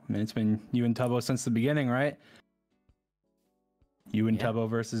 Well, I mean, it's been you and Tubbo since the beginning, right? You and Tubbo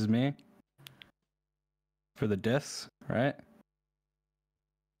versus me. For the discs, right?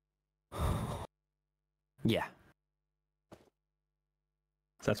 Yeah.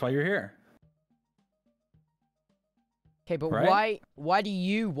 So that's why you're here. Okay, but Right? why do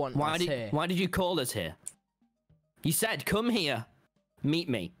you want us here? Why did you call us here? You said, come here, meet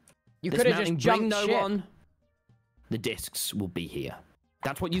me. You This could have mountain, just bring jumped no ship. one. The discs will be here.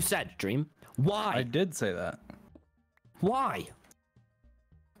 That's what you said, Dream. Why? I did say that. Why?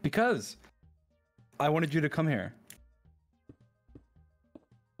 Because I wanted you to come here.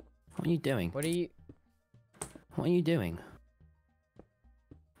 What are you doing? What are you? What are you doing?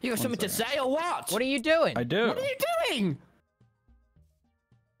 You got something to say or what? What are you doing? I do. What are you doing?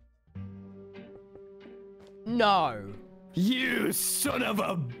 No. You son of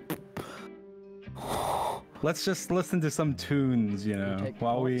a... Let's just listen to some tunes, you know, Take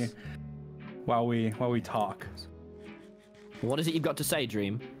while notes. we talk. What is it you've got to say,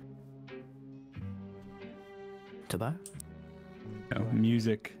 Dream? Tubbo? You know,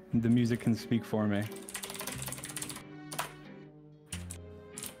 music. The music can speak for me.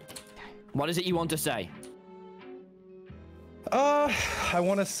 What is it you want to say? I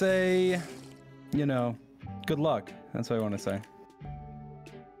want to say, you know, good luck. That's what I want to say.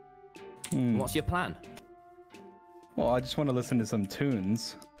 What's your plan? Well, I just want to listen to some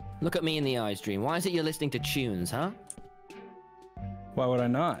tunes. Look at me in the eyes, Dream. Why is it you're listening to tunes, huh? Why would I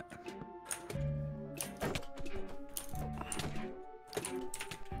not?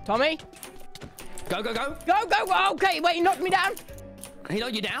 Tommy? Go. Go! Okay, wait, he knocked me down. He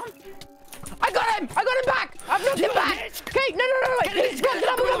knocked you down? I got him back. I've knocked him back. Okay, no. He's broken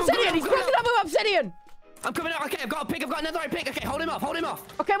up with obsidian. I'm coming out. Okay, I've got a pick. I've got another pick. Okay, hold him off.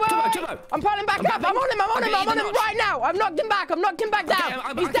 Okay, wait. Tubbo. I'm piling back up. I'm on him. I'm on him right now. I've knocked him back. I've knocked him back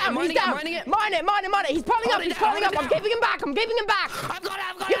down. He's down. Mining it. Mine it. He's piling up. I'm giving him back. I've got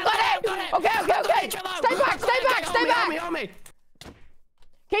it. You got it. Okay. Stay back. On me.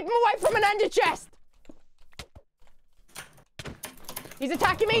 Keep him away from an ender chest. He's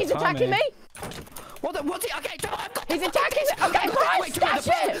attacking me. What's he? Okay, Tubbo, I've got... He's attacking me. Okay, fine. Wait, Stash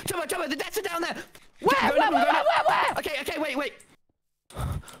it. Tubbo, the deaths are down there. Where? Okay, wait.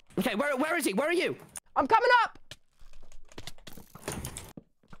 Okay, where is he? Where are you? I'm coming up.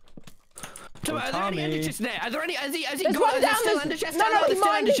 Tubbo, are there any ender chests there? Are there any? Has he There's got? one down. Still ender chests? No, There's he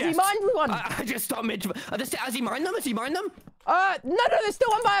still ender mined chests? one. I just stopped mid. Has he mined them? Has he mined them? No, there's still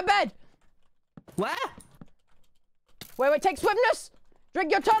one by a bed. Where? Wait, take swiftness.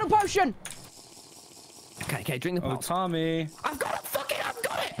 Drink your turtle potion. Okay, drink the pot. Oh, Tommy. I've got it.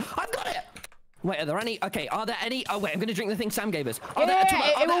 Wait, are there any? Okay, are there any? Oh wait, I'm gonna drink the thing Sam gave us.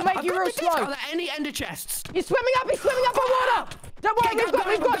 It will make you real slow. Are there any ender chests? He's swimming up on water. Don't worry,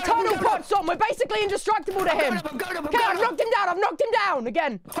 we've got turtle pots on. We're basically indestructible to him. I'm going up. Okay, I've knocked him down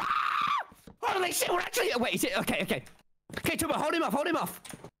again. Holy shit, we're actually... Wait, is it... Okay. Okay, Tubbo, hold him off.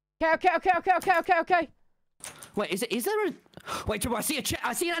 Okay. Wait, is there a... Wait, Tubbo,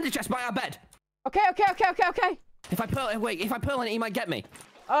 I see an ender chest by our bed. Okay. If I pearl in it, he might get me.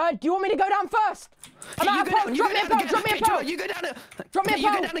 Do you want me to go down first? Drop me a pearl. You go down. Drop me a You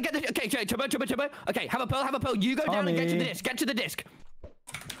go pearl. down and get the... Okay, Tubbo. Okay, have a pearl. You go down and get to the disc.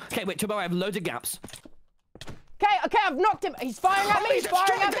 Okay, wait, Tubbo, I have loads of gaps. Okay, I've knocked him. He's firing at me. He's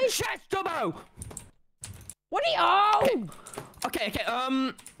firing at me. Chest, Tubbo! What are you... Oh! Okay.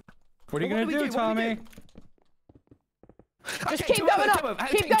 What are you gonna do, Tommy? Just keep going up.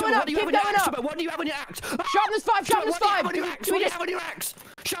 Keep going up. What do you have on your axe? Sharpness 5. What do you have on your axe?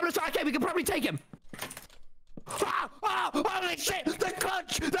 Sharpness 5. Okay, we can probably take him. Holy shit! The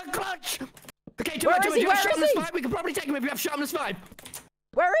clutch! Okay, Where Tubbo, is do he? you have Where is sharpness he? 5? We can probably take him if you have sharpness 5.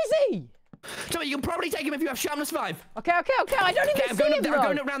 Where is he? Tubbo, you can probably take him if you have sharpness 5. Okay. I don't even I'm see going him, up there. though.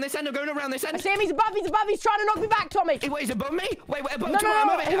 I'm going around this end. I'm going around this I end. see him. He's above. He's trying to knock me back, Tommy. Wait, he's above me? Wait, above No, Tubbo, no, I'm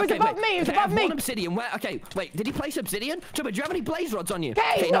no, over he here. was Okay, above wait. me, he was Okay, I above have me. one obsidian. Where? Okay, wait, did he place obsidian? Tubbo, do you have any blaze rods on you?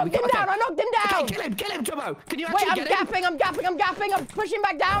 Okay, he knocked him down. I knocked him down. Okay, kill him, Tubbo. Can you Wait, actually I'm get him? gapping. I'm gapping. I'm pushing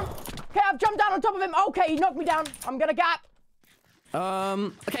back down. Okay, I've jumped down on top of him. Okay, he knocked me down. I'm gonna gap.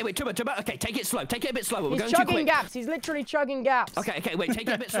 Okay, wait, Tubbo. Okay, take it slow. Take it a bit slower. We're He's going too chugging quick. gaps. He's literally chugging gaps. Okay, wait, take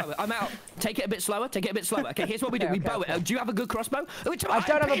it a bit slower. I'm out. Take it a bit slower. Okay, here's what we do. Okay, We bow okay. it. Do you have a good crossbow? Oh, Tubbo, I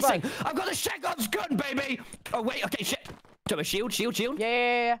don't have a bow. I've got a shotgun's gun, baby. Oh, wait, okay, shit. Tubbo, shield.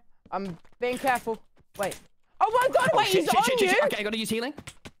 Yeah. I'm being careful. Wait. Oh my God! Wait, Shit, he's on you. Okay, I gotta use healing.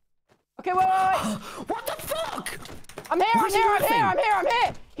 Okay, wait. What the fuck? I'm here.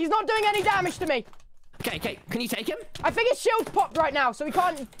 He's not doing any damage to me. Okay, can you take him? I think his shield's popped right now, so he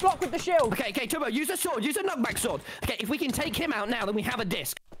can't block with the shield. Okay, Tubbo, use a sword. Use a knockback sword. Okay, if we can take him out now, then we have a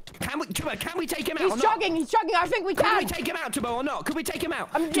disc. Tubbo, can we take him out? He's chugging. I think we Can can. we take him out, Tubbo, or not? Could we take him out?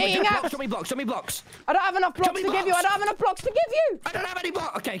 I'm Tubbo, digging out. Show me blocks. I don't have enough blocks me to give you. blocks. I don't have enough blocks to give you. I don't have any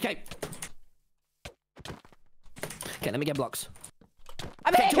blocks. Okay, let me get blocks.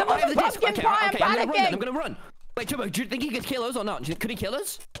 I'm here. Come I on, have the the disc. pumpkin pie. I'm I'm panicking. gonna run. Wait, Tubbo, do you think he could kill us or not? Could he kill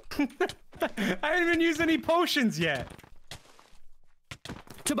us? I haven't even used any potions yet.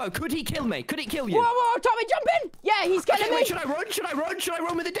 Tubbo, could he kill me? Could he kill you? Whoa, Tommy, jump in. Yeah, he's killing me. Wait, should I run? Should I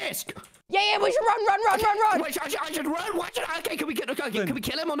run with the disc? Yeah, we should run. Wait, I should run? Why should I? Okay, can we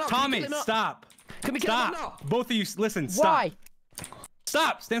kill him or not? Tommy, stop. Can we kill him or Stop. not? Both of you, listen, stop. Why?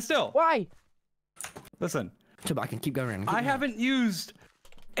 Stop, stand still. Why? Listen. Tubbo, I can keep going around. I haven't used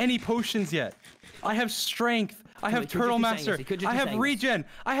any potions yet. I have strength. I have he could Turtle just be saying Master. this, he could just I be have saying this. regen.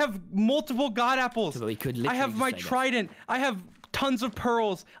 I have multiple God Apples. Tubbo, he could I literally have just my say this. Trident. I have tons of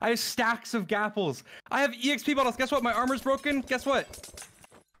pearls. I have stacks of Gapples. I have EXP bottles. Guess what? My armor's broken. Guess what?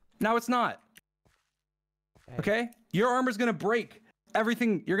 Now it's not. Okay? Your armor's gonna break.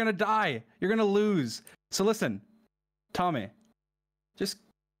 Everything. You're gonna die. You're gonna lose. So listen, Tommy, just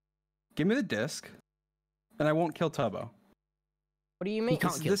give me the disc, and I won't kill Tubbo. What do you mean? You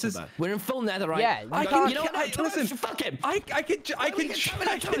can't kill This is- Tubbo. We're in full netherite. Yeah, I you can, can't- You know what? No, Tubbo, listen, fuck him. I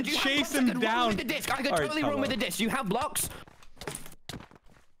can chase him down. With the disc. I could All right, totally run Tubbo. with the disc. Do you have blocks?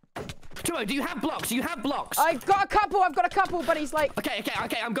 Tubbo, do you have blocks? Do you have blocks? I've got a couple, but he's like... Okay.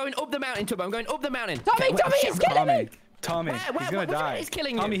 I'm going up the mountain, Tubbo. I'm going up the mountain. Tommy, Okay, Tommy, he's killing me! Tommy, Where? he's gonna die. He's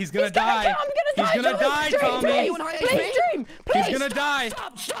killing you. Tommy, he's gonna He's gonna die. kill- I'm gonna He's gonna die, Dream, Tommy. Please, You want high please, HP? Dream, please. He's gonna die.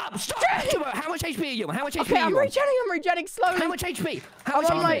 Stop! Dream. Tubbo, how much HP are you on? How much HP Okay, are I'm you on? regenerating slowly. How much HP? How I'm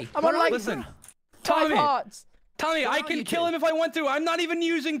much on HP? like, I'm on like Listen, 5 Tommy, hearts. Tommy, I are can you kill two? him if I want to. I'm not even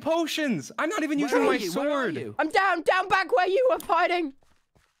using potions. I'm not even using Where my are you? Where are sword. you? I'm down back where you were fighting.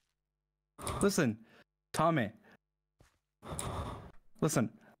 Listen, Tommy. Listen,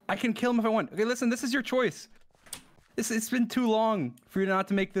 I can kill him if I want. Okay, listen, this is your choice. It's been too long for you not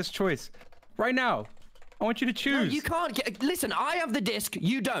to make this choice. Right now, I want you to No, choose. you can't. Listen, I have the disc.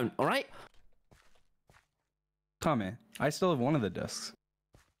 You don't. All right. Tommy, I still have one of the discs.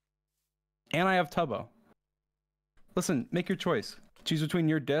 And I have Tubbo. Listen, make your choice. Choose between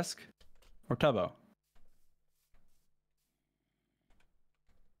your disc or Tubbo.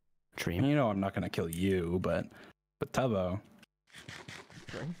 Dream. You know I'm not gonna kill you, but Tubbo.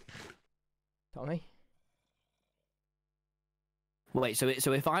 Tommy. Wait, so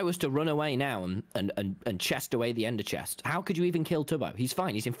if I was to run away now and chest away the ender chest, how could you even kill Tubbo? He's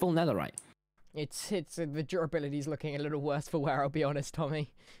fine. He's in full netherite. It's the durability's looking a little worse for wear, I'll be honest, Tommy.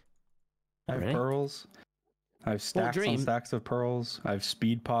 I have Really? pearls. I have stacks on Dream. stacks of pearls. I have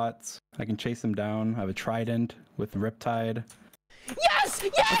speed pots. I can chase them down. I have a trident with Riptide. Yes!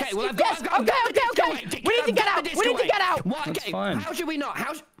 Yes! Okay, well, I've yes! got the disc Okay. away. We need to get out. We need to get out. What? That's Okay, fine. how should we not?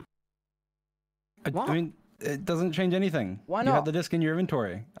 What? I mean, it doesn't change anything. Why You not? have the disc in your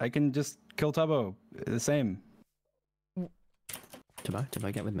inventory. I can just kill Tubbo. The same.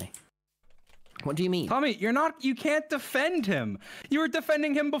 Tubbo, get with me. What do you mean? Tommy, you can't defend him. You were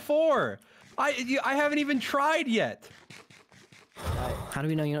defending him before. I haven't even tried yet. How do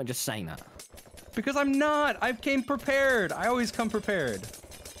we know you're not just saying that? Because I'm not. I came prepared. I always come prepared.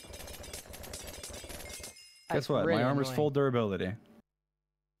 Guess what? really My armor's annoying. full durability.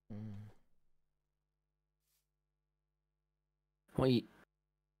 What do you...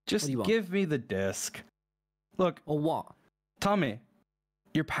 Just do you want? give me the disc. Look, Or what? Tommy,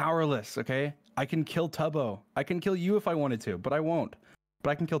 you're powerless, okay? I can kill Tubbo. I can kill you if I wanted to, but I won't. But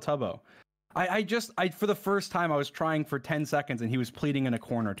I can kill Tubbo. I for the first time, I was trying for 10 seconds and he was pleading in a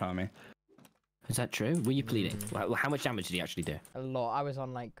corner, Tommy. Is that true? Were you pleading? How much damage did he actually do? A lot. I was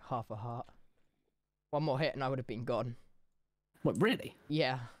on like half a heart. One more hit and I would have been gone. What, really?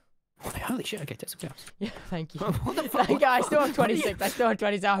 Yeah. Holy shit, okay, take some gas. Yeah, thank you. What the fuck? Thank you. I still have 26. I still have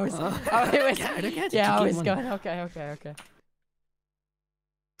 20 hours. Yeah, I was Keep going. Okay.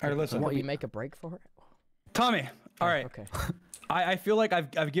 All right, listen. What, you make a break for it? Tommy. All right. Okay. I feel like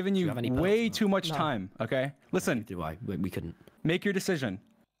I've given you have any way belts? too much No. time. Okay. Listen. Do I? We couldn't. Make your decision.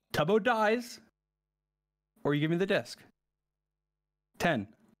 Tubbo dies, or you give me the disc. 10.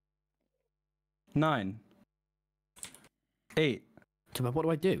 9. 8. Tubbo, what do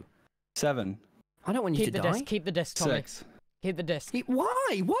I do? 7. I don't want you Keep to the die. disc. Keep the disc, Tommy. 6. Keep the disc.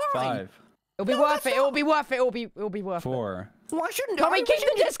 Why? Why? 5. It'll be worth it. It'll be worth it. It'll be worth it. 4. Why shouldn't Tommy, I? keep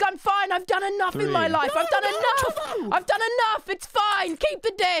the disc. I'm fine. I've done enough in my 3. life. I've done enough. Tubbo! I've done enough. It's fine. Keep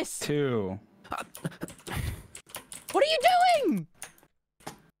the disc. 2. What are you doing?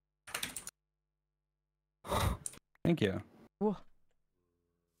 Thank you. Wha-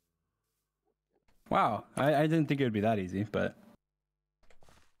 Wow. I didn't think it would be that easy, but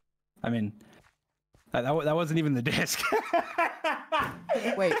I mean, that wasn't even the disc.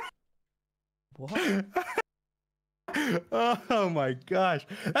 Wait. What? Oh my gosh.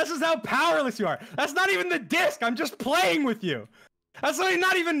 That's just how powerless you are. That's not even the disc. I'm just playing with you. That's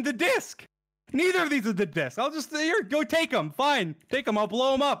not even the disc. Neither of these are the disc. I'll just, here, go take them. Fine. Take them. I'll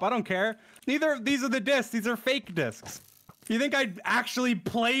blow them up. I don't care. Neither of these are the discs. These are fake discs. You think I'd actually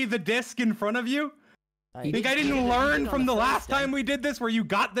play the disc in front of you? You think I didn't learn from the last time we did this where you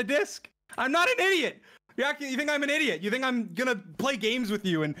got the disc? I'm not an idiot. You think I'm an idiot? You think I'm gonna play games with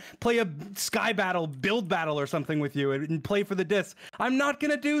you and play a sky battle, build battle or something with you and play for the disc? I'm not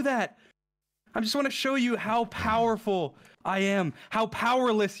gonna do that. I just want to show you how powerful I am, how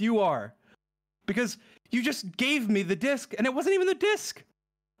powerless you are. Because you just gave me the disc and it wasn't even the disc.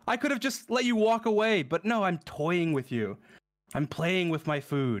 I could have just let you walk away, but no, I'm toying with you. I'm playing with my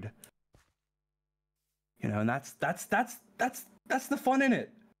food. You know, and that's the fun in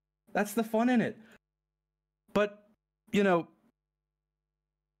it. That's the fun in it. But, you know,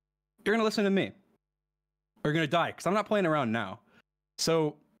 you're gonna listen to me. Or you're gonna die, because I'm not playing around now.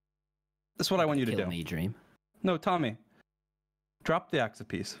 So, this is what I want you to do. Kill me, Dream. No, Tommy. Drop the axe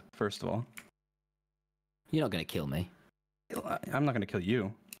piece, first of all. You're not gonna kill me. I'm not gonna kill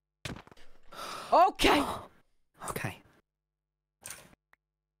you. Okay. Okay.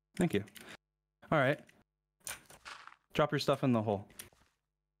 Thank you. Alright. Drop your stuff in the hole.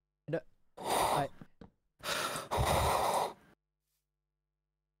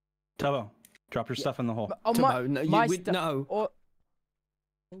 Tubbo, drop your stuff in the hole. Oh, Tubbo, no, no. Or,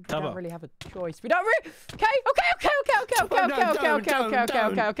 we Tubbo. don't really have a choice. We don't really. Okay.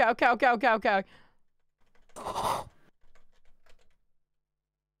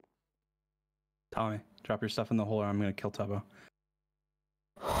 Tommy, drop your stuff in the hole or I'm gonna kill Tubbo.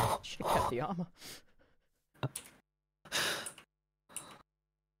 Should have kept the armor.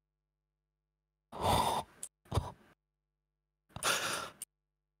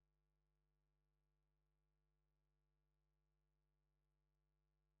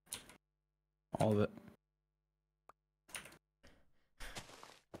 All of it.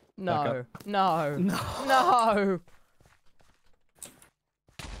 No. up. No. No. No.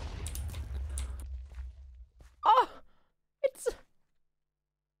 Oh, it's.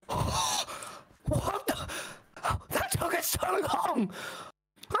 What the? That took us so long.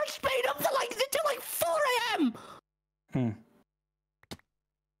 I stayed up until like 4 a.m.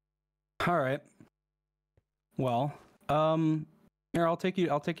 All right. Well, here I'll take you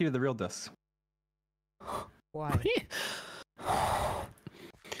to the real discs. Why?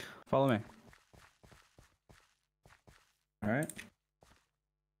 Follow me. All right.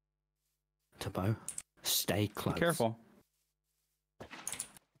 Tubbo, stay close. Be careful.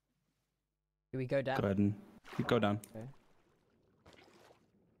 Do we go down? Go ahead and go down. Okay.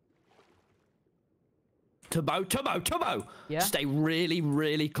 Tubbo. Yeah? Stay really,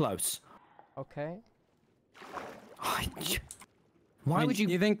 really close. Okay. Why I mean, would you?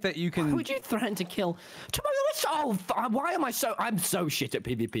 You think that you can? Why would you threaten to kill? Why am I so? I'm so shit at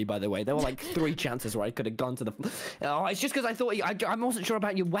PvP, by the way. There were like 3 chances where I could have gone to the. Oh, it's just because I thought I wasn't sure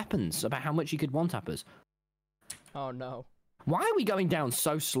about your weapons, about how much you could one-tappers. Oh no. Why are we going down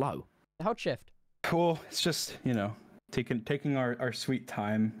so slow? Hold shift. Well, it's just, you know, taking our sweet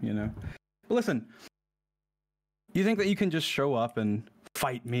time, you know. But listen, you think that you can just show up and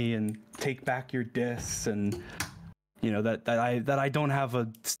fight me and take back your discs and, you know, that I don't have a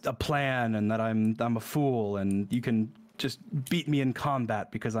plan and that I'm a fool and you can just beat me in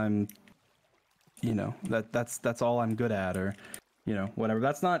combat because I'm, you know, that's all I'm good at, or, you know, whatever.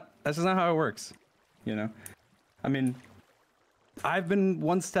 That's just not how it works, you know. I mean, I've been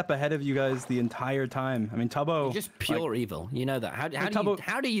one step ahead of you guys the entire time. I mean, Tubbo. You're just pure evil. You know that.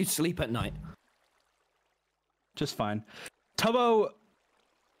 How do you sleep at night? Just fine. Tubbo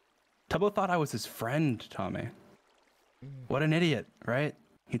thought I was his friend, Tommy. What an idiot, right?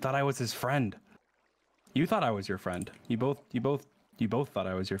 He thought I was his friend. You thought I was your friend. You both thought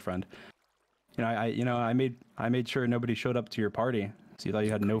I was your friend. You know, I made sure nobody showed up to your party. So you thought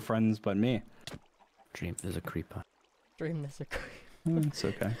you had no friends but me. Dream, there's a creeper. Dream, there's a creeper. It's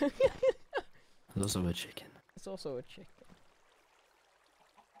okay. There's also a chicken. It's also a chicken.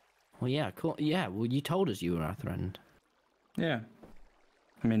 Well, yeah, cool. Yeah, well, you told us you were our friend. Yeah.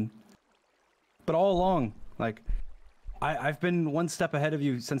 I mean, but all along, like, I've been one step ahead of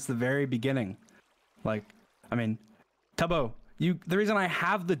you since the very beginning. Like, I mean, Tubbo, the reason I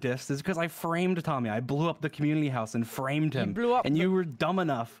have the disc is because I framed Tommy. I blew up the community house and framed him. You were dumb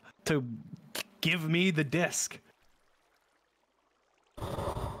enough to give me the disc.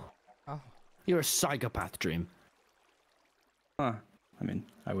 Oh. You're a psychopath, Dream. Huh. I mean,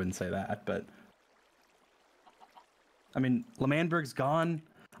 I wouldn't say that, but... I mean, L'Manberg's gone.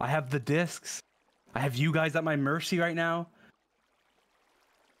 I have the discs. I have you guys at my mercy right now.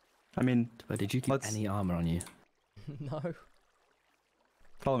 I mean... But did you keep any armor on you? No.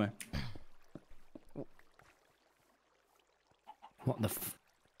 Follow me. What the f...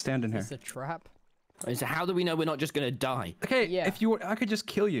 Stand in here. It's a trap. So how do we know we're not just gonna die? Okay, Yeah. if you were, I could just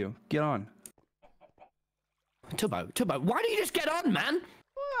kill you. Get on. Tubbo, why don't you just get on, man?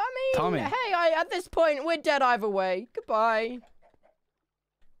 Well, I mean, Tommy. hey, at this point, we're dead either way. Goodbye.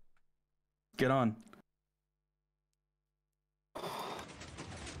 Get on.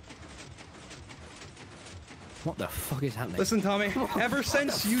 What the fuck is happening? Listen, Tommy, ever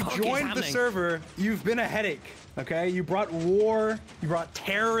since you fuck is joined the happening? server, you've been a headache, okay? You brought war, you brought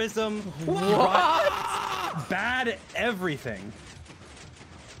terrorism, you brought bad everything.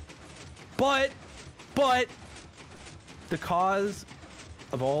 But, the cause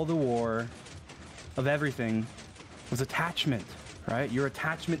of all the war, of everything, was attachment, right? Your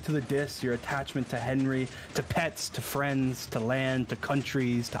attachment to the disc, your attachment to Henry, to pets, to friends, to land, to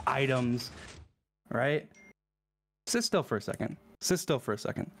countries, to items, right? Sit still for a second. Sit still for a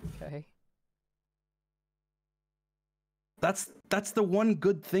second. Okay. That's the one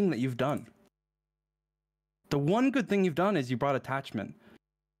good thing that you've done. The one good thing you've done is you brought attachment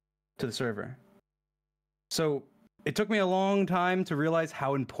to the server. So it took me a long time to realize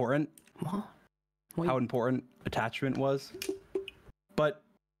how important how important attachment was. But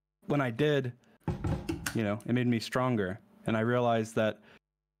when I did, you know, it made me stronger. And I realized that,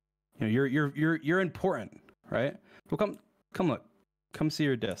 you know, you're important, right? Well, come look. Come see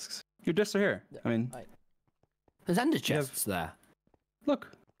your discs. Your discs are here. I mean, there's ender chests there.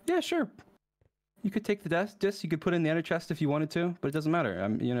 Look. Yeah, sure. You could take the disc. You could put it in the ender chest if you wanted to, but it doesn't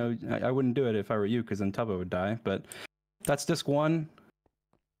matter. You know, I wouldn't do it if I were you, because then Tubbo would die. But that's disc 1.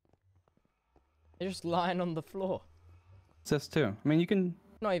 They're just lying on the floor. It's disc 2. I mean, you can.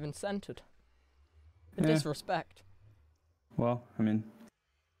 Not even centered. The Yeah. disrespect. Well, I mean,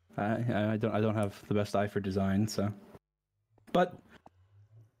 I don't have the best eye for design, so. But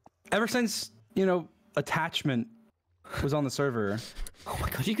ever since, you know, attachment was on the server. Oh my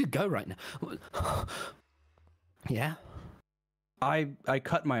god, you could go right now. Yeah. I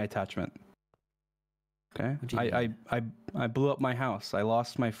cut my attachment. Okay. I blew up my house. I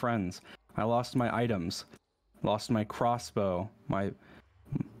lost my friends. I lost my items. Lost my crossbow. My,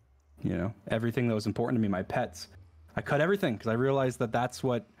 you know, everything that was important to me. My pets. I cut everything because I realized that that's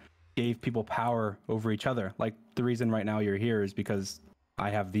what gave people power over each other. Like, the reason right now you're here is because I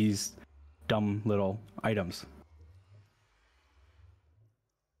have these dumb little items.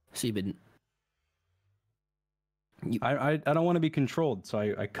 So you've been... I don't want to be controlled, so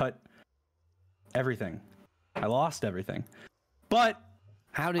I cut everything. I lost everything. But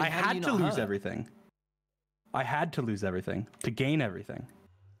I had to lose everything. I had to lose everything to gain everything.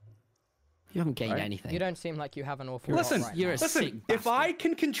 You haven't gained anything. You don't seem like you have an awful Listen, lot right you're now. a sick bastard. if I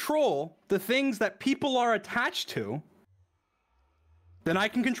can control the things that people are attached to, then I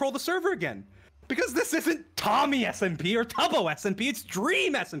can control the server again. Because this isn't Tommy SMP or Tubbo SMP, it's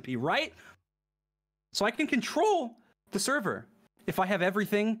Dream SMP, right? So I can control the server if I have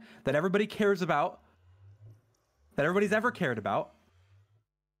everything that everybody cares about, that everybody's ever cared about.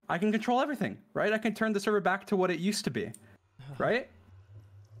 I can control everything, right? I can turn the server back to what it used to be, right?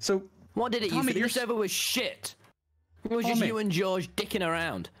 So what did it used to be? Your server was shit. It was just you and George dicking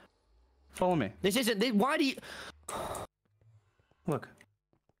around. Follow me. This isn't... Why do you... Look.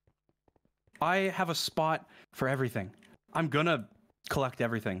 I have a spot for everything. I'm gonna collect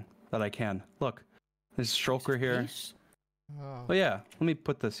everything that I can. Look. There's Stroker here. Oh. Well, yeah. Let me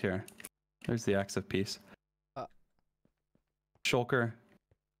put this here. There's the axe of peace. Shulker.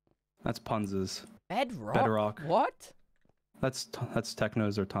 That's Punz's. Bedrock? What? That's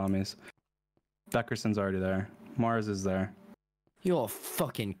Techno's or Tommy's. Beckerson's already there. Mars is there. You're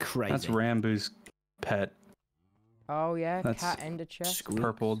fucking crazy. That's Rambu's pet. Oh yeah, That's cat ender chest.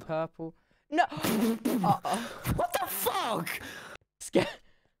 Purpled. Purple. No. What the fuck?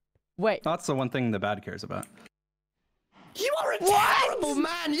 Wait. That's the one thing the bad cares about. You are a terrible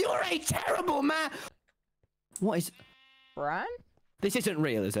man. You are a terrible man. What is? Fran? This isn't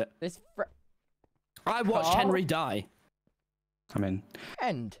real, is it? I watched Carl? Henry die. I mean,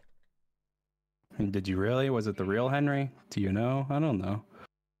 did you really? Was it the real Henry? Do you know? I don't know.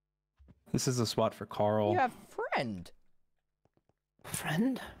 This is a spot for Carl. You have friend.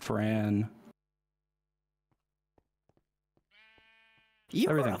 Fran.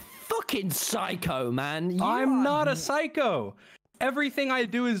 You're a fucking psycho, man. I'm not a psycho. Everything I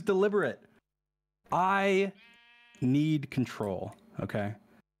do is deliberate. I need control. Okay.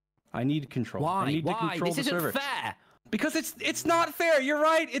 I need control. Why? I need to Why? control This the isn't server. fair. Because it's not fair. You're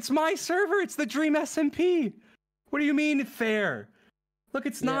right. It's my server. It's the Dream SMP. What do you mean fair? Look,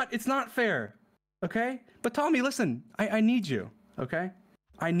 it's not fair. Okay? But Tommy, listen. I need you. Okay?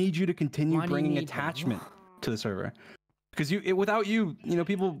 I need you to continue bringing attachment to the server. Because without you,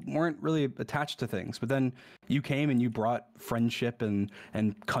 people weren't really attached to things. But then you came and you brought friendship and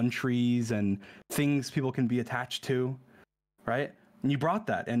countries and things people can be attached to, right? And you brought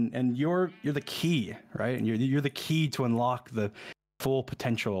that, and you're the key, right? And you're the key to unlock the full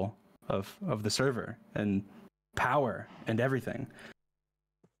potential of the server and power and everything.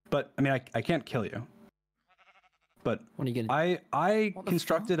 But I mean, I can't kill you. But what are you gonna? I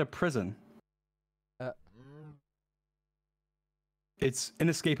constructed a prison. It's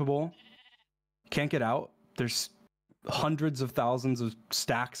inescapable. Can't get out. There's hundreds of thousands of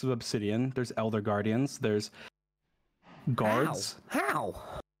stacks of obsidian. There's elder guardians. There's guards. How?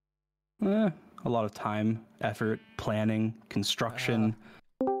 A lot of time, effort, planning, construction.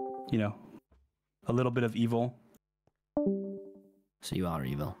 A little bit of evil. So you are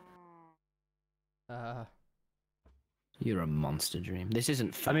evil. You're a monster, Dream. This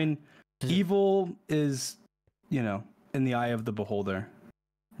isn't fair. I mean, evil is, in the eye of the beholder,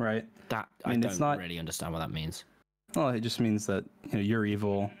 right? I don't really understand what that means. Well, it just means that you're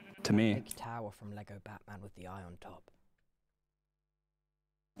evil to me. Big tower from Lego Batman with the eye on top.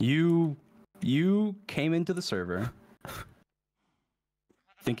 You came into the server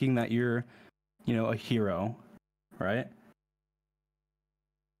thinking that you're, a hero, right?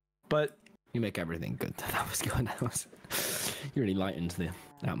 But you make everything good. That was good. You really lightened the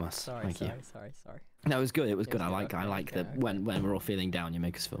atmosphere. Thank you. Sorry. No, it was good. It was good. I like that when we're all feeling down, you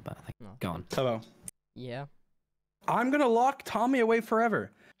make us feel better. Go on. Hello. Yeah. I'm gonna lock Tommy away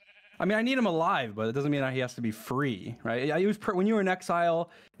forever. I mean, I need him alive, but it doesn't mean that he has to be free, right? When you were in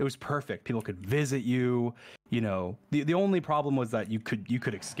exile, it was perfect. People could visit you. The only problem was that you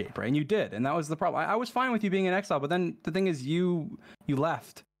could escape, right? And you did, and that was the problem. I was fine with you being in exile, but then the thing is, you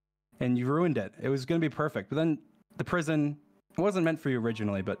left, and you ruined it. It was gonna be perfect, but then the prison, it wasn't meant for you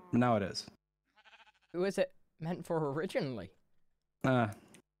originally, but now it is. Who is it meant for originally? You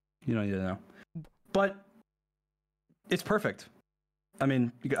don't need to know. But it's perfect. I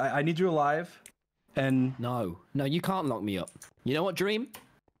mean, I need you alive, and... No, you can't lock me up. You know what, Dream?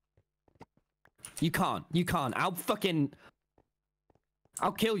 You can't. I'll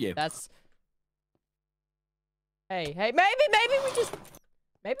kill you. That's... Hey, maybe we just...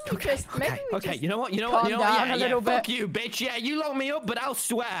 Okay, you know what? Calm down a little bit. Fuck you, bitch. Yeah, you lock me up, but I'll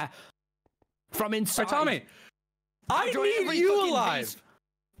swear from inside. Hey, Tommy, I need you alive.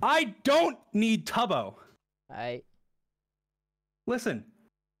 I don't need Tubbo. Listen.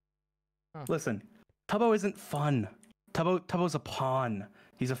 Listen. Tubbo isn't fun. Tubbo's a pawn.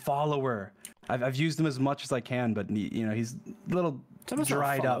 He's a follower. I've used him as much as I can, but he's a little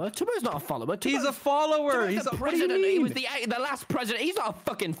dried up. Tubbo's not a follower. He's a follower. He's the president. He was the last president. He's not a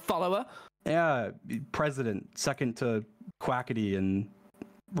fucking follower. Yeah, president, second to Quackity and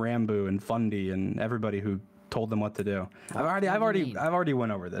Rambu and Fundy and everybody who told them what to do. I've already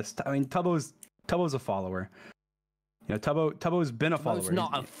went over this. I mean, Tubbo's a follower. Tubbo's been a follower. Tubbo's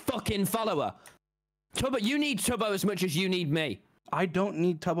not a fucking follower. You need Tubbo as much as you need me. I don't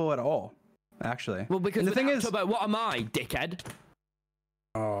need Tubbo at all, actually. Well, because the thing is, Tubbo, what am I, dickhead?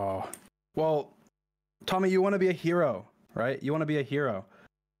 Oh, well, Tommy, you want to be a hero, right? You want to be a hero.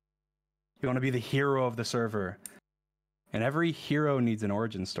 You want to be the hero of the server. And every hero needs an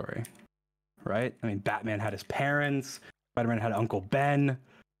origin story, right? I mean, Batman had his parents. Spider-Man had Uncle Ben.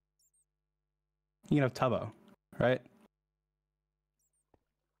 You can have Tubbo, right?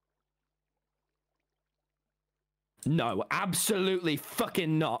 No, absolutely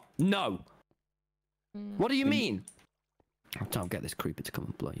fucking not. No. What do you mean? I'll get this creeper to come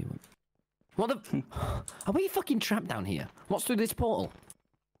and blow you up. What the? Are we fucking trapped down here? What's through this portal?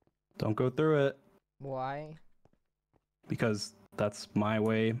 Don't go through it. Why? Because that's my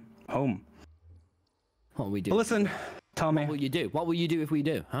way home. What will we do? But listen, Tommy. What will you do? What will you do if we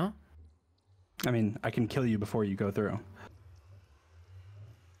do, huh? I mean, I can kill you before you go through.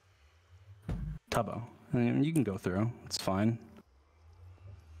 Tubbo. I mean, you can go through. It's fine.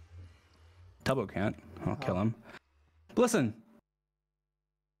 Tubbo can't. I'll kill him. But listen.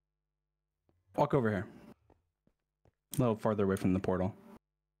 Walk over here. A little farther away from the portal.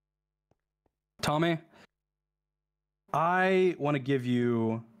 Tommy, I want to give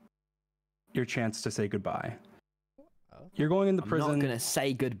you your chance to say goodbye. You're going into prison. I'm not gonna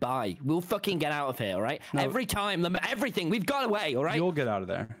say goodbye. We'll fucking get out of here, all right? No. Every time, everything, we've got away, all right? You'll get out of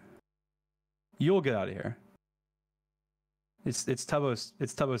there. You'll get out of here. It's Tubbo's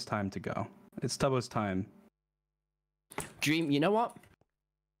time to go. It's Tubbo's time. Dream, you know what?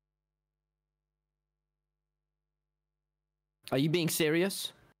 Are you being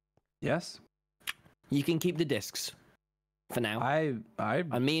serious? Yes. You can keep the discs for now.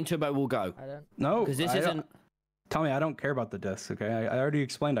 And me and Tubbo will go. I don't. No, because this isn't. Tell me, I don't care about the discs. Okay, I already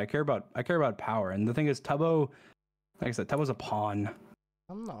explained. I care about power. And the thing is, Tubbo, like I said, Tubbo's a pawn.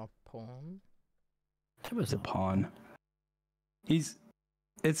 I'm not a pawn. Tubbo's a pawn. It's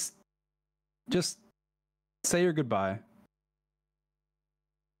just say your goodbye.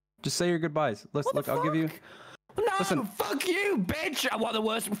 Just say your goodbyes. Look, I'll give you. No, listen. Fuck you, bitch! I want the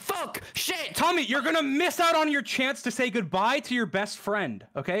worst. Fuck, shit. Tommy, you're gonna miss out on your chance to say goodbye to your best friend.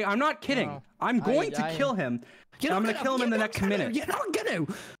 Okay, I'm not kidding. No, I'm going to kill him. I'm gonna kill him in the next minute. You're not gonna.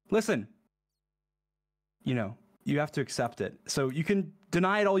 Listen. You know, you have to accept it. So you can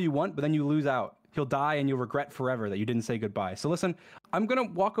deny it all you want, but then you lose out. He'll die, and you'll regret forever that you didn't say goodbye. So listen, I'm gonna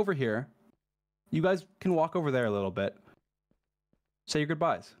walk over here. You guys can walk over there a little bit. Say your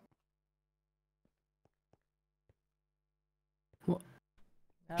goodbyes.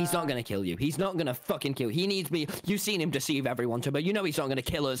 He's not gonna kill you. He's not gonna fucking kill you. He needs me. You've seen him deceive everyone, but you know he's not gonna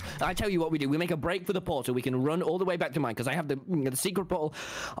kill us. I tell you what we do. We make a break for the portal. We can run all the way back to mine because I have the secret portal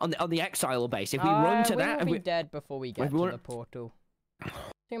on the exile base. If we run to that, we'll be dead before we get to the portal.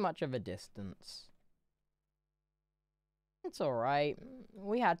 Too much of a distance. It's all right.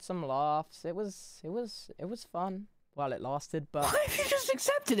 We had some laughs. It was fun while it lasted, but why have you just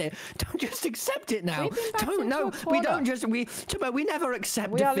accepted it? Don't just accept it now. Don't we never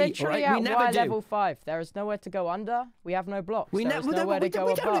accept we are defeat, literally right? at We never do. level 5. There is nowhere to go under. We have no blocks. We There is nowhere to go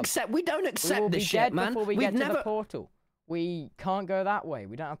above. We don't accept we will this be shit, dead man. before we get to the portal. We can't go that way.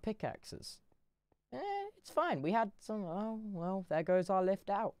 We don't have pickaxes. It's fine. We had some. Oh well, there goes our lift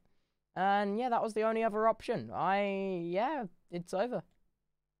out. And yeah, that was the only other option. Yeah, it's over.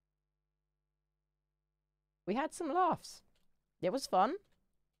 We had some laughs. It was fun.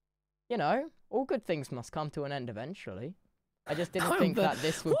 You know, all good things must come to an end eventually. I just didn't think that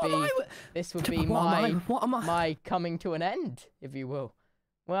this would be my coming to an end, if you will.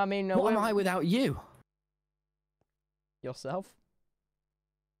 Well, I mean, what am I without you? Yourself.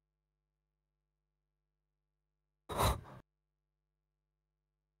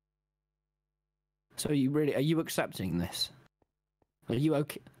 So are you accepting this? Are you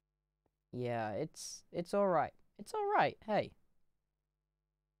okay? Yeah, it's all right. It's all right. Hey.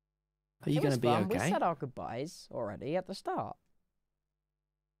 Are you going to be okay? We said our goodbyes already at the start.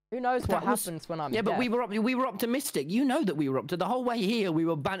 Who knows what happens when I'm dead? Yeah, but we were optimistic. You know that we were the whole way here. We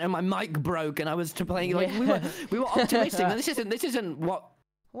were bantering. My mic broke, and I was playing like we were optimistic. And this isn't what.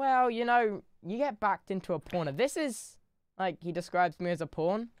 Well, you know, you get backed into a corner. This is like he describes me as a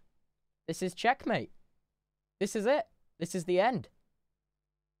pawn. This is checkmate. This is it. This is the end.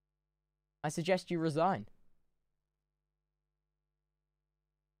 I suggest you resign.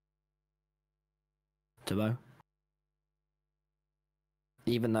 Tubbo.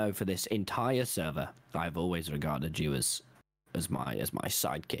 Even though for this entire server, I've always regarded you as my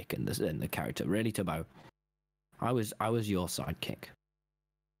sidekick and the character. Really, Tubbo. I was your sidekick.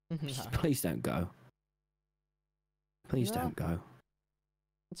 Please don't go. Please don't go.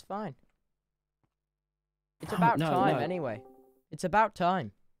 It's fine. It's about time anyway. It's about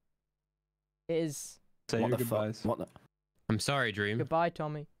time. It is. Say your goodbyes. What the? I'm sorry, Dream. Goodbye,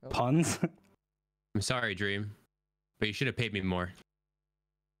 Tommy. Oh. Puns? I'm sorry, Dream. But you should have paid me more.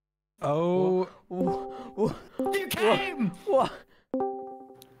 Oh. You came! What?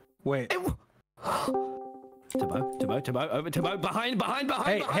 Wait. Tubbo, over Tubbo, behind.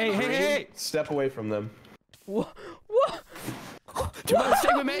 Hey. Step away from them. What? Tubbo,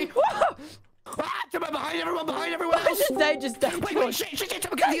 stay with me. Ah, behind everyone, behind everyone! Just stay, Wait, shit, get the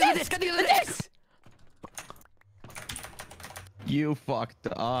other disc, get the other disc! You fucked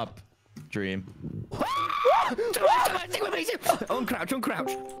up, Dream. Uncrouch,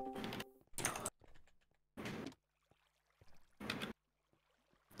 uncrouch.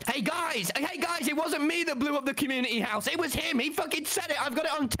 Hey guys, it wasn't me that blew up the community house. It was him. He fucking said it. I've got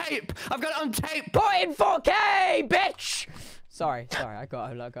it on tape. I've got it on tape. Put it in 4K, bitch! Sorry, I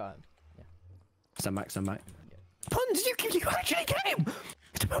got him. Yeah. Stand back. Puns, you actually came.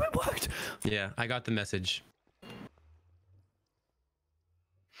 It worked. Yeah, I got the message.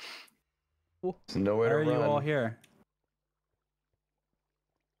 There's nowhere Why to are run. you all here?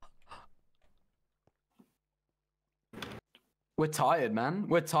 We're tired, man.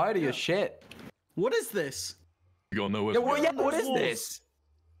 We're tired of your shit. What is this? You got nowhere Yeah, to well, go. yeah, what is this?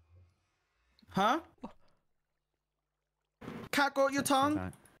 Huh? Cat got your tongue? Okay.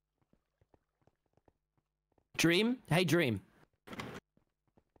 Dream? Hey, Dream.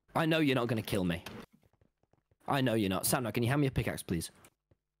 I know you're not gonna kill me. I know you're not. Sandra, can you hand me a pickaxe, please?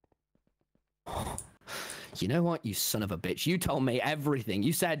 You know what, you son of a bitch? You told me everything.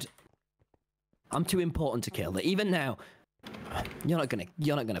 You said I'm too important to kill. That even now, you're not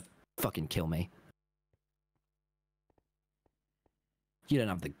gonna fucking kill me. You don't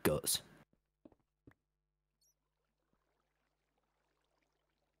have the guts.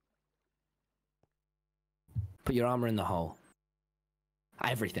 Put your armor in the hole.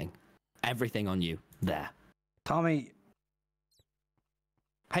 Everything on you there. Tommy.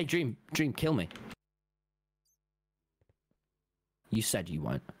 Hey, Dream, kill me. You said you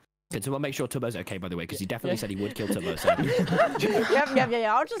won't. Okay, so we'll make sure Tubbo's okay, by the way, because he definitely said he would kill Tubbo. So.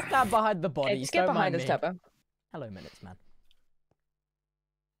 Yeah. I'll just stand behind the body. Just get behind us, Tubbo. Hello, Minutes Man.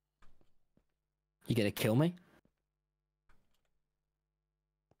 You gonna kill me?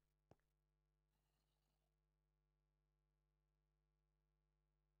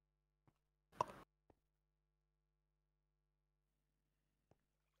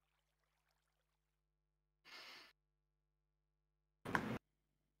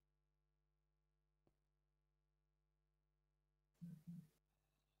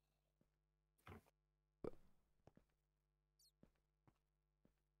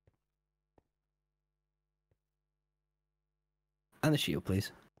 And the shield,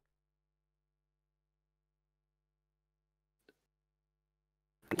 please.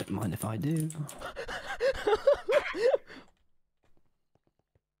 Don't mind if I do.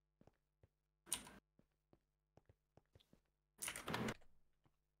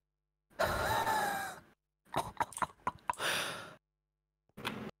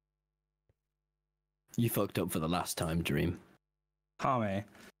 You fucked up for the last time, Dream. Tommy.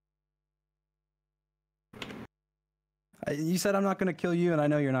 You said I'm not going to kill you, and I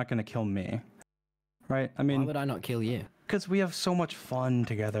know you're not going to kill me. Right? I mean... Why would I not kill you? Because we have so much fun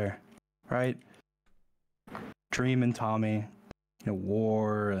together. Right? Dream and Tommy. You know,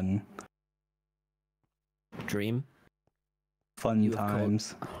 war and... Dream? Fun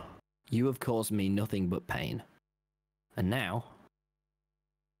times. You have caused me nothing but pain. And now...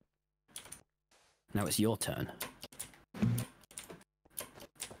 Now it's your turn.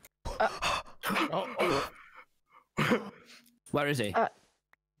 Where is he?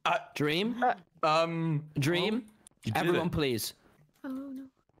 Dream? Dream? Everyone, please. Oh, no.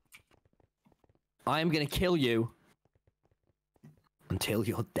 I am gonna kill you until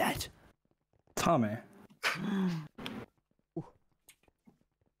you're dead. Tommy.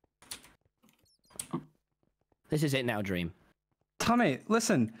 This is it now, Dream. Tommy,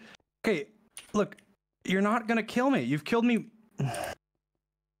 listen. Okay, look, you're not gonna kill me. You've killed me.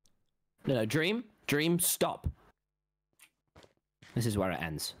 No, Dream. Dream, stop. This is where it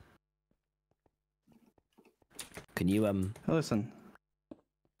ends. Can you Listen.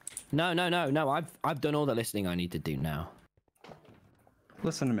 No. I've done all the listening I need to do now.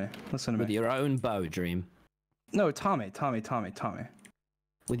 Listen to me. Listen to me. With your own bow, Dream. No, Tommy.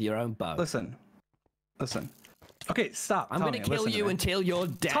 With your own bow. Listen. Okay, stop. I'm Tommy, gonna kill listen to you me. until you're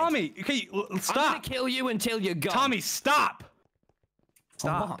dead. Tommy, okay, stop. I'm gonna kill you until you're gone. Tommy, stop.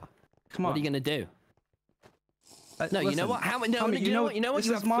 Stop. What? Come on. What are you gonna do? No, listen, you know what? How? No, Tommy, you know what? You know what? This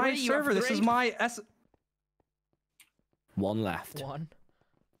You is have my three, you server. have This is three. my S. One left.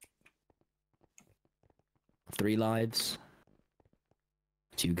 3 lives.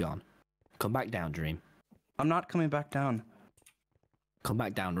 2 gone. Come back down, Dream. I'm not coming back down. Come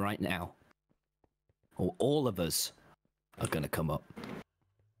back down right now. Or all of us are gonna come up.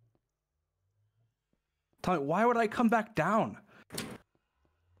 Tommy, why would I come back down?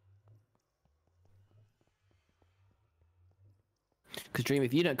 Because Dream,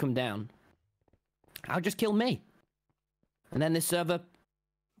 if you don't come down, I'll just kill me. And then this server,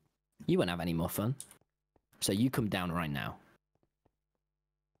 you won't have any more fun. So you come down right now.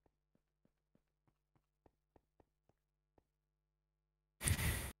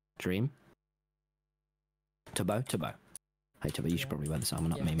 Dream. Turbo. Hey, Turbo, you should probably wear this armor,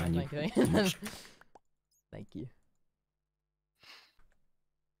 not me, man. Thank you. Thank you.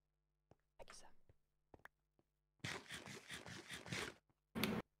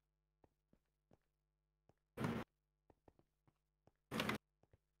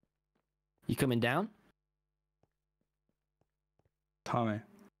 You coming down? Tommy.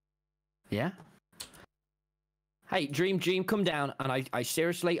 Yeah? Hey, Dream, come down, and I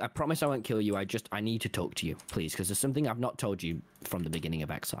seriously, I promise I won't kill you, I need to talk to you, please, because there's something I've not told you from the beginning of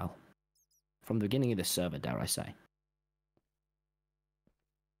Exile. From the beginning of this server, dare I say.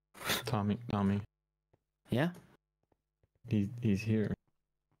 Tommy. Yeah? He's here.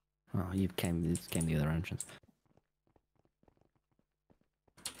 Oh, you came the other entrance.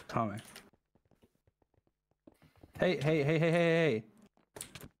 Tommy. Hey.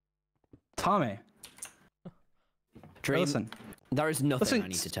 Tommy. Dream, listen. There is nothing I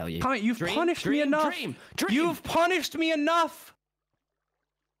need to tell you. Tommy, you've punished me enough. Dream. You've punished me enough.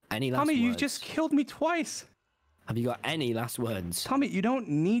 Any last Tommy, words? you just killed me twice. Have you got any last words? Tommy, you don't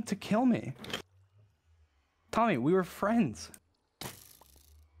need to kill me. Tommy, we were friends.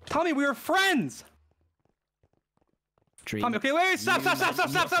 Tommy, we were friends. Dream. Tommy, okay, wait, stop.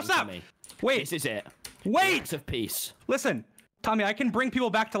 Wait. This is it. Wait. The acts of peace. Listen, Tommy, I can bring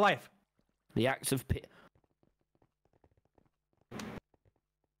people back to life. The acts of peace.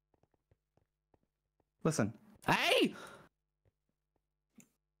 Listen. Hey!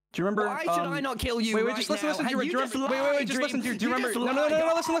 Do you remember? Why should I not kill you? Wait, right just now? listen. Do you remember? Just Wait, just listen. Do you remember? No,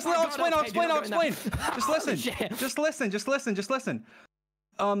 listen. I'll explain. Just listen.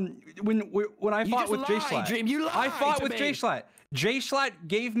 When I fought with J Schlatt, I fought with J Schlatt. J Schlatt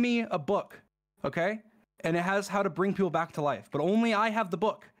gave me a book, okay, and it has how to bring people back to life. But only I have the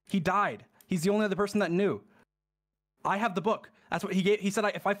book. He died. He's the only other person that knew. I have the book. That's what he gave. He said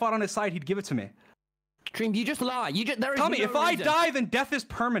if I fought on his side, he'd give it to me. Dream, you just lie. There is Tommy, no if I reason. die, then death is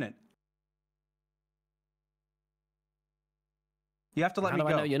permanent. You have to let me go. How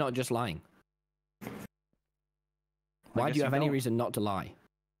do I know you're not just lying? Why do you have any reason not to lie?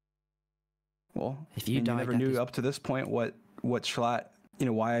 Well, if you die, never knew up to this point what Schlatt,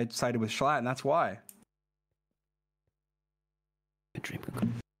 why I sided with Schlatt, and that's why. Dream.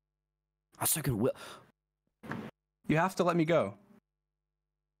 I second will. You have to let me go.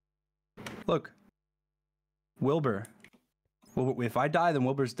 Look, Wilbur. If I die, then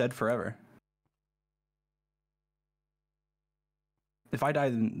Wilbur's dead forever. If I die,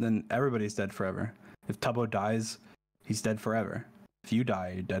 then everybody's dead forever. If Tubbo dies, he's dead forever. If you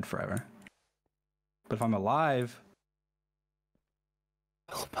die, you're dead forever. But if I'm alive...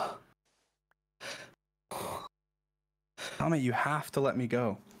 Tommy, you have to let me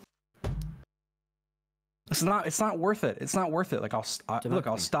go. It's not worth it. It's not worth it. Like I'll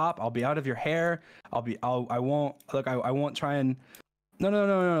stop. I'll be out of your hair. I won't try and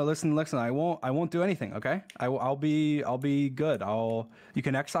No. Listen. I won't do anything. Okay. I'll be good. You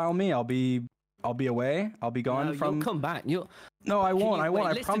can exile me. I'll be away. I'll be gone from. You'll come back. No, I won't.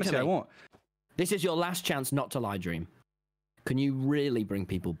 I promise you, I won't. This is your last chance not to lie, Dream. Can you really bring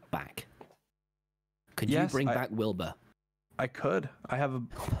people back? Could you bring back Wilbur? I could.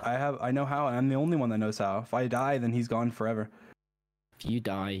 I know how. I'm the only one that knows how. If I die, then he's gone forever. If you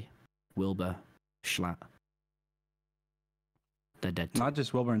die, Wilbur, Schlatt, they're dead. Not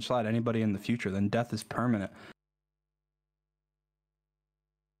just Wilbur and Schlatt, anybody in the future, then death is permanent.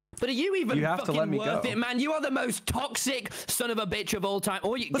 But are you even fucking worth go. it, man? You are the most toxic son of a bitch of all time.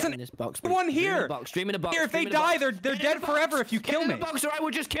 Or you listen, get in this box. The one here. Dream in a box. Here, if they die, they're dead forever if you kill me. Get in a box, or I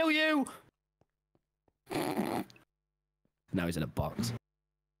will just kill you. Now he's in a box.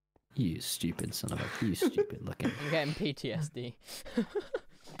 You stupid son of a... You stupid looking. I'm getting PTSD.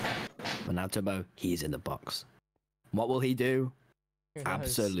 But now Turbo, he's in the box. What will he do?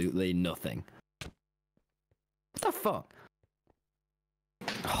 Absolutely nothing. What the fuck?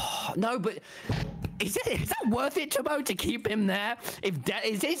 Oh, no, but... Is that worth it, Turbo, to keep him there?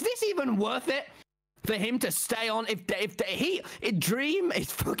 Is this even worth it? For him to stay on, Dream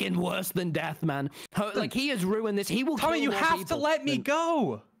is fucking worse than death, man. Like, he has ruined this. He will kill more people. Tommy, you have to let me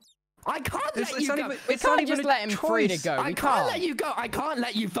go. I can't let you go. We can't just let him free to go. I can't let you go. I can't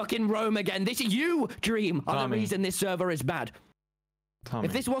let you fucking roam again. This is you, Dream, are the reason this server is bad. Tommy.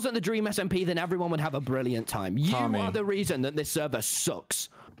 If this wasn't the Dream SMP, then everyone would have a brilliant time. You are the reason that this server sucks.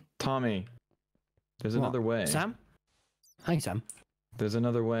 Tommy, there's another way. Sam? Hi, Sam. There's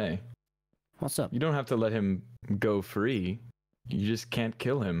another way. What's up? You don't have to let him go free. You just can't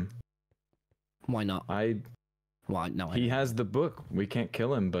kill him. Why not? Why? No. He has the book. We can't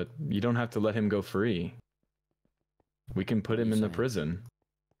kill him, but you don't have to let him go free. We can put him in the prison.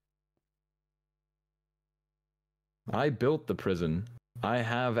 I built the prison. I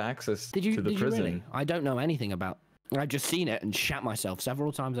have access to the prison. Really? I don't know anything about. I've just seen it and shat myself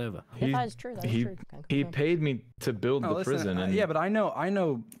several times over. If that is true, that is true. He paid me to build the prison. And yeah, but I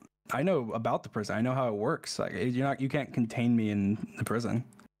know about the prison. I know how it works. Like you can't contain me in the prison.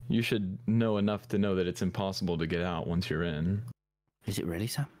 You should know enough to know that it's impossible to get out once you're in. Is it really,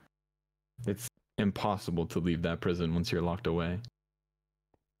 Sam? It's impossible to leave that prison once you're locked away.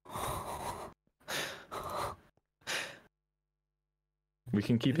 We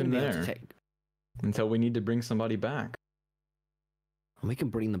can keep him there until we need to bring somebody back. And we can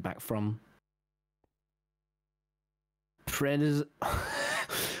bring them back from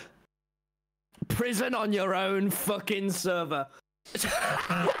prison on your own fucking server.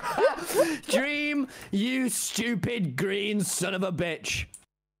 Dream, you stupid green son of a bitch.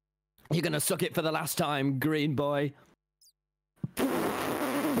 You're gonna suck it for the last time, green boy.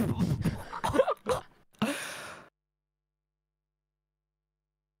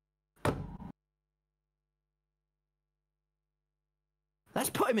 Let's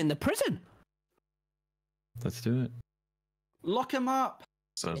put him in the prison. Let's do it. Lock him up.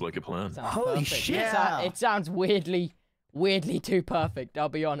 Sounds like a plan. Holy Perfect. shit. It sounds weirdly too perfect, I'll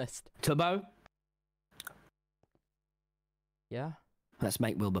be honest. Turbo? Yeah? Let's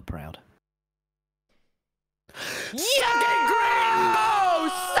make Wilbur proud. Suck it, green boy!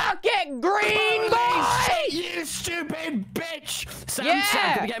 Suck it, green boy! You stupid bitch! Sam, Yeah!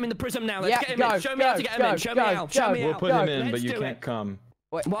 Sam, can we get him in the prison now? Let's get him in. Show me how to get him in. Show me how. We'll put him in, but you can't come.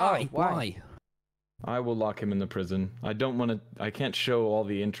 Wait, Why? oh, Why? I will lock him in the prison. I don't want to. I can't show all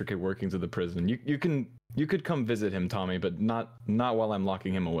the intricate workings of the prison. You could come visit him, Tommy, but not while I'm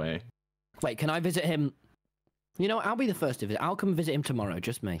locking him away. Wait, can I visit him? You know what? I'll be the first to visit. I'll come visit him tomorrow,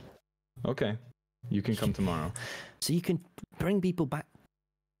 just me. Okay. You can come tomorrow. So you can bring people back.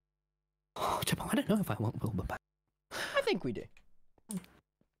 Oh, Jamal, I don't know if I want Wilbur back. I think we do.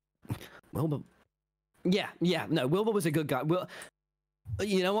 Wilbur. Yeah. No, Wilbur was a good guy.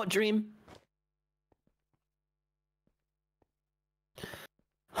 You know what, Dream?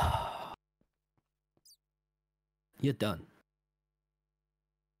 You're done.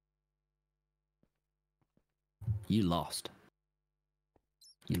 You lost.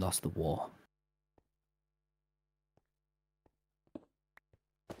 You lost the war.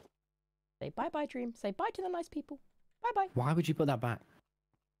 Say bye-bye, Dream. Say bye to the nice people. Bye-bye. Why would you put that back?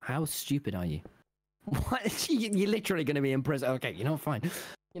 How stupid are you? What? You're literally going to be in prison. Okay, you know, fine.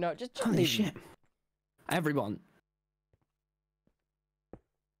 You know, just Holy leave shit. Everyone.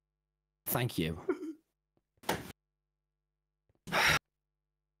 Thank you.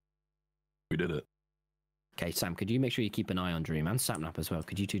 We did it. Okay, Sam, could you make sure you keep an eye on Dream and Sapnap as well?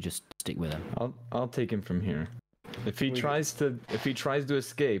 Could you two just stick with him? I'll take him from here. If he tries to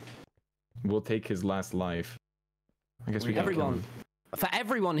escape, we'll take his last life. I guess we got everyone. For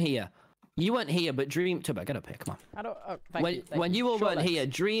everyone here. You weren't here, but Dream. Turbo, get up here. Come on. I don't. Oh, thank When you all Short weren't legs. here,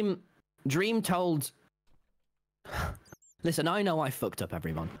 Dream told. Listen, I know I fucked up,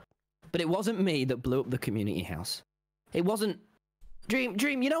 everyone, but it wasn't me that blew up the community house. It wasn't. Dream.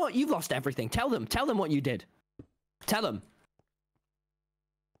 You know what? You've lost everything. Tell them what you did. Tell them.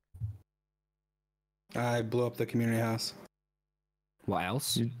 I blew up the community house. What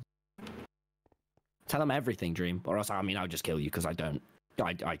else? Tell them everything, Dream, or else I mean I'll just kill you because I don't.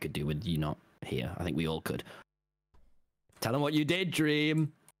 I could do with you not here. I think we all could. Tell them what you did,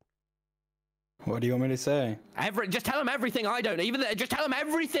 Dream. What do you want me to say? Just tell them everything I don't. Just tell them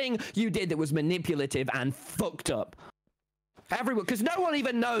everything you did that was manipulative and fucked up. Everyone, because no one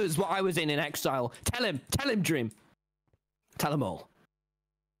even knows what I was in exile. Tell him, Dream. Tell them all.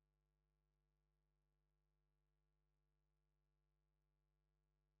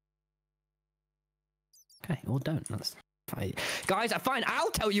 Okay, or don't. That's fine. Guys, fine.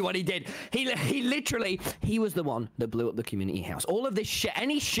 I'll tell you what he did. He was the one that blew up the community house. All of this shit,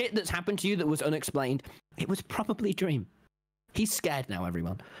 any shit that's happened to you that was unexplained, it was probably Dream. He's scared now,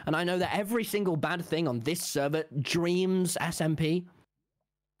 everyone. And I know that every single bad thing on this server, Dreams SMP.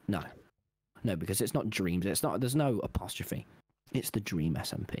 No, because it's not Dreams. It's not. There's no apostrophe. It's the Dream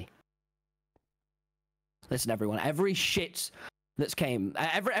SMP. Listen, everyone. Every shit that's came,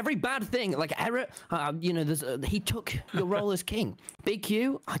 every bad thing, like error. You know, he took your role as king. Big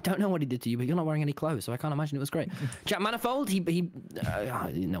Q. I don't know what he did to you, but you're not wearing any clothes, so I can't imagine it was great. Jack Manifold.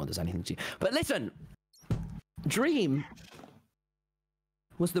 No one does anything to you. But listen, Dream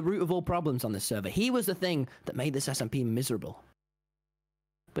was the root of all problems on this server. He was the thing that made this SMP miserable.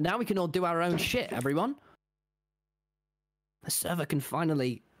 But now we can all do our own shit, everyone. The server can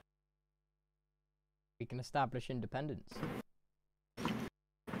finally... We can establish independence.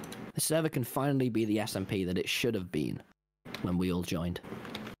 The server can finally be the SMP that it should have been when we all joined.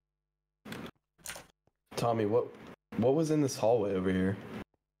 Tommy, what was in this hallway over here?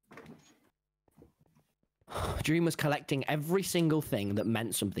 Dream was collecting every single thing that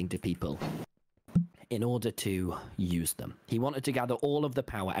meant something to people in order to use them. He wanted to gather all of the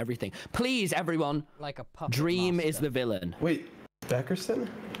power, everything. Please, everyone. Like a puppet Dream master. is the villain. Wait, Beckerson?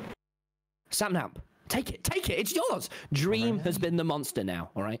 Sapnap, take it, it's yours. Dream has been the monster now,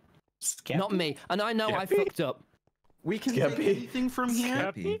 all right? Skeppy? Not me. And I know I fucked up. We can take anything from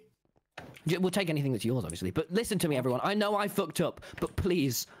here. We'll take anything that's yours, obviously. But listen to me, everyone. I know I fucked up, but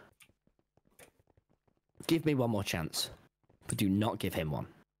please give me one more chance. But do not give him one.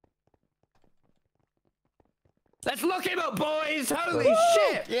 Let's lock him up, boys! Holy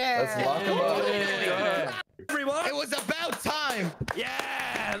shit! Yeah! Let's lock him up. Yeah. Everyone! It was about time!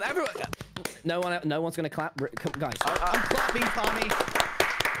 Yeah! Everyone! No one's gonna clap. Come, guys. I'm clapping, Tommy.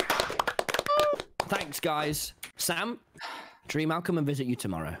 Thanks, guys. Sam, Dream, I'll come and visit you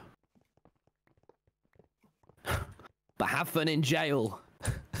tomorrow. But have fun in jail.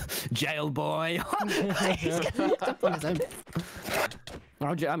 Jail boy. I'll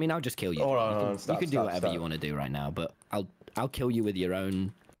just kill you. You can do whatever you want to do right now, but I'll kill you with your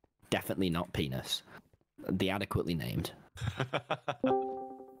own, definitely not penis. The adequately named.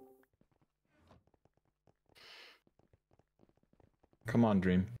 Come on,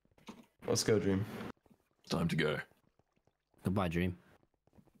 Dream. Let's go, Dream. Time to go. Goodbye, Dream.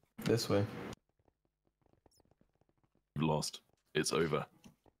 This way. You've lost. It's over.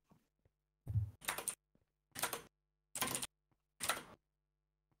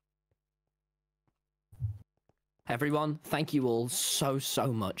 Everyone, thank you all so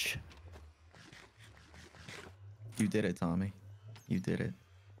much. You did it, Tommy. You did it.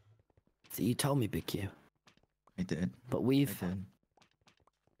 You told me, Big Q. I did. But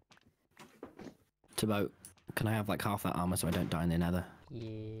Tabo, can I have like half that armor so I don't die in the nether?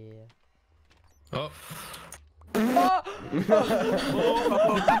 Yeah. Oh. You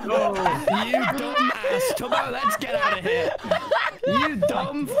dumbass! Tabo, let's get out of here! You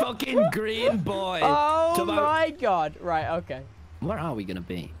dumb fucking green boy! Oh Tabo. my god! Right, okay. Where are we gonna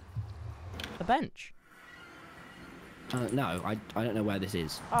be? The bench. No, I don't know where this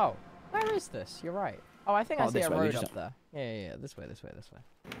is. Oh, where is this? You're right. Oh, I think I see a road just... up there. Yeah. This way.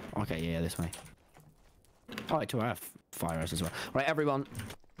 Okay, yeah, this way. Oh, to our fire us as well. Right, everyone.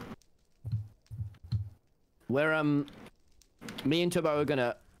 We're me and Turbo are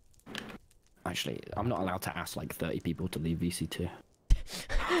gonna. Actually, I'm not allowed to ask like 30 people to leave VC2.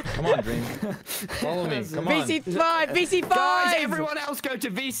 Come on, Dream. Follow me. Come on. VC5. VC5. Guys, everyone else go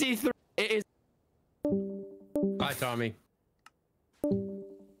to VC3. It is. Bye, Tommy.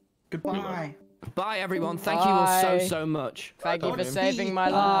 Goodbye. Bye, everyone. Thank you all so much. Thank you for saving my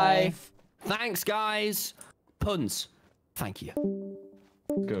life. Thanks, guys. Puns. Thank you.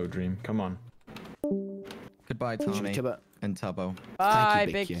 Go, Dream. Come on. Goodbye, Tommy. And Tubbo. Bye,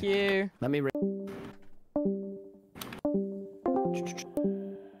 Big Q. Let me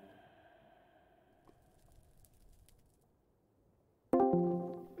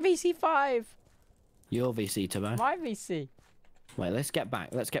VC5. Your VC, Turbo. My VC. Wait, let's get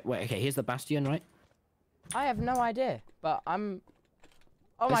back. Wait, okay, here's the Bastion, right? I have no idea, but I'm...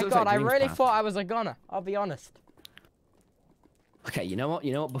 Oh This my looks god, like I Dream's really path. thought I was a gunner. I'll be honest. Okay, you know what?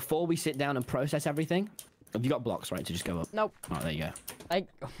 Before we sit down and process everything, have you got blocks, right, to just go up? Nope. Oh, there you go.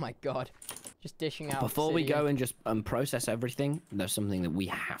 Oh my god. Just dishing out Before we obsidian. go and just process everything, there's something that we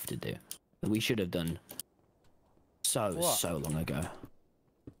have to do. That we should have done so long ago.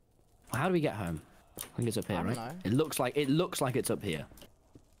 Well, how do we get home? I think it's up here, I don't right? know. It looks like it's up here.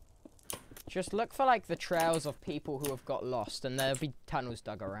 Just look for like the trails of people who have got lost, and there'll be tunnels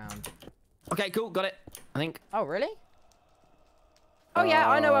dug around. Okay, cool, got it. I think. Oh really? Oh yeah,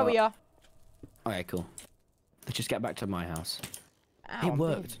 I know where we are. Okay, cool. Let's just get back to my house. Ow, It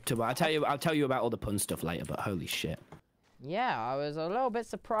worked. I'll tell you about all the pun stuff later, but holy shit. Yeah, I was a little bit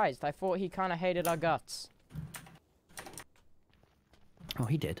surprised. I thought he kind of hated our guts. Oh,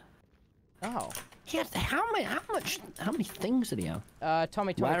 he did. Oh. Yeah, how many things did he have?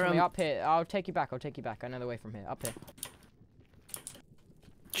 Tommy, up here. I'll take you back. I know the way from here. Up here.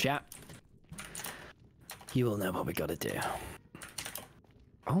 Chat. You will know what we gotta do.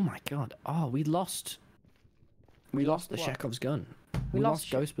 Oh my god. Oh, we lost the what? Chekhov's gun. We We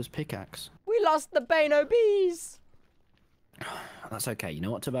lost lost Ghostbust's pickaxe. We lost the Bano bees. That's okay. You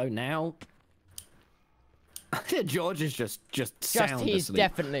know what, Tabo? Now, George is just sound he's asleep.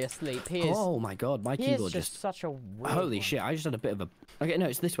 definitely asleep. He is. Oh my god, my He keyboard is just such a weird Holy one. shit! I just had a bit of a. Okay, no,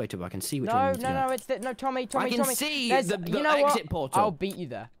 it's this way, Tabo. I can see which No, one. no, no. it's no, Tommy. I can Tommy. see There's- the you know exit what? portal. I'll beat you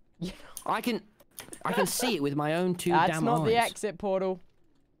there. I can see it with my own two damn eyes. That's not the exit portal.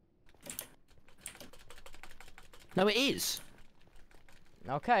 No, it is.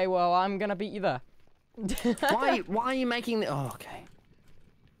 Okay, well, I'm gonna beat you there. Why are you making the? Oh, okay.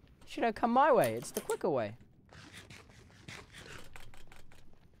 Should have come my way. It's the quicker way.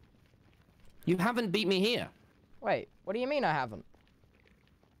 You haven't beat me here. Wait, what do you mean I haven't?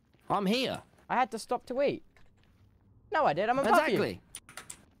 I'm here. I had to stop to eat. No, I did. I'm above you. Exactly.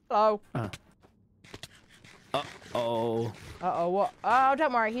 Hello. Uh-oh. Uh-oh, what? Oh,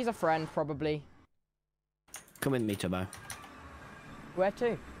 don't worry. He's a friend, probably. Come with me, Tabo. Where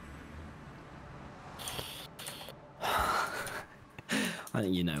to? I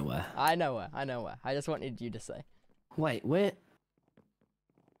think you know where. I know where. I know where. I just wanted you to say. Wait, where?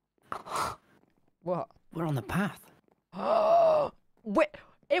 What? We're on the path. Wait,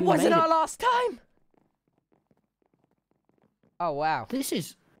 it We wasn't made our it. last time. Oh wow. This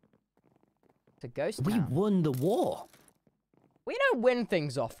is. It's a ghost We town. won the war. We don't win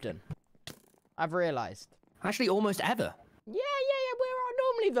things often. I've realised. Actually, almost ever. Yeah. We're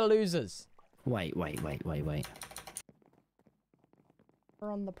normally the losers. Wait. We're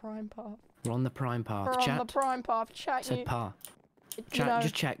on the prime path. We're on the prime path. We're Chat. on the prime path. Chat. Said You, pa. you Chat. know,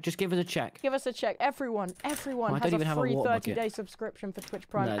 Just check. Just give us a check. give us a check. Everyone I has don't even a have a free water bucket. 30-day subscription for Twitch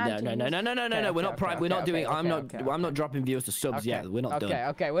Prime. No. Okay, We're not prime. We're not doing. I'm not dropping viewers to subs yet. We're not done.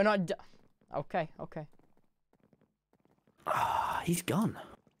 Okay, we're not. Okay. Ah, he's gone.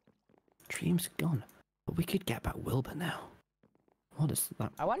 Dream's gone. But we could get back Wilbur now. What is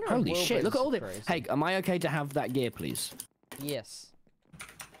that? I wonder if Holy shit! Look at all this. Wilbur's Hey, am I okay to have that gear, please? Yes.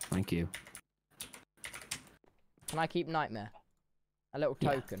 Thank you. Can I keep Nightmare? A little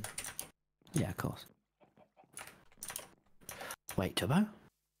Yeah. token. Yeah, of course. Wait, Turbo?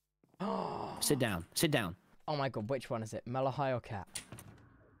 Sit down. Sit down. Oh my god, which one is it? Malahai or Cat?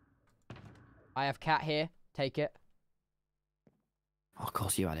 I have Cat here. Take it. Oh, of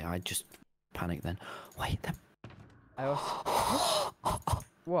course you had it. I just panicked then. Wait, I also...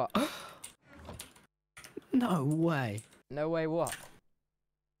 What? No way. No way what?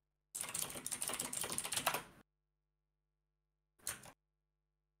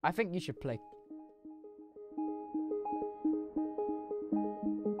 I think you should play.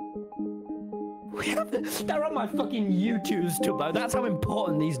 They're on my fucking YouTubes, Turbo. That's how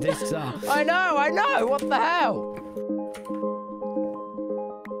important these discs are. I know. What the hell?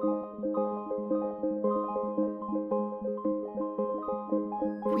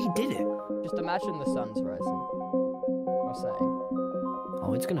 We did it. Just imagine the sun's rising. Or setting.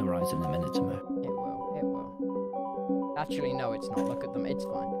 Oh, it's gonna rise in a minute, Turbo. It will. Actually, no, it's not. Look at them. It's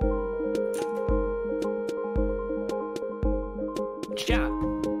fine. Chat.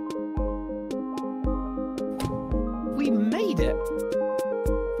 We made it.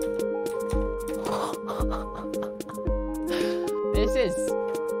 This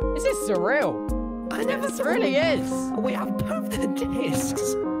is surreal. I never It really is. We have both the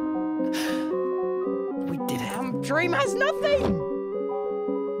discs. We did it. Dream has nothing.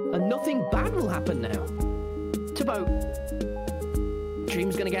 And nothing bad will happen now. Turbo.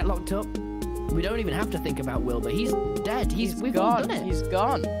 Dream's gonna get locked up. We don't even have to think about Wilbur. He's dead. We've all gone. done it. He's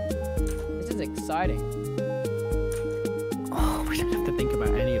gone. This is exciting. Oh, we don't have to think about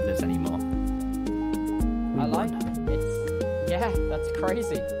any of this anymore. I like it. Yeah, that's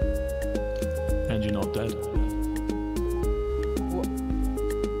crazy. And you're not dead.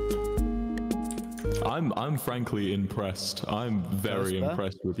 I'm frankly impressed. I'm very Ghostbear?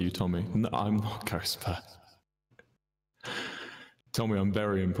 impressed with you, Tommy. No, I'm not Ghostbear. Tommy, I'm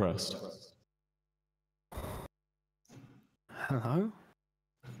very impressed. Hello?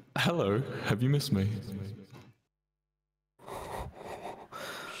 Hello, have you missed me?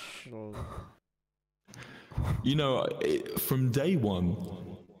 You know, from day one,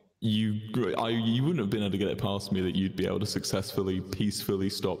 you wouldn't have been able to get it past me that you'd be able to successfully, peacefully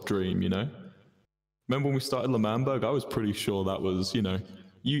stop Dream, you know? Remember when we started Lamamberg? I was pretty sure that was, you know,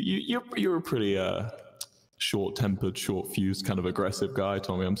 you're a pretty short-tempered, short-fused, kind of aggressive guy,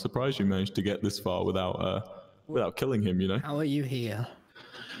 Tommy. I'm surprised you managed to get this far without killing him, you know? How are you here?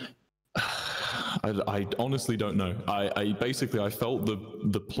 I honestly don't know. I basically I felt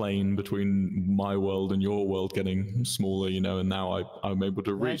the plane between my world and your world getting smaller, you know, and now I'm able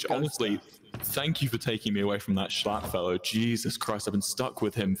to reach. Honestly, thank you for taking me away from that Schlatt fellow. Jesus Christ, I've been stuck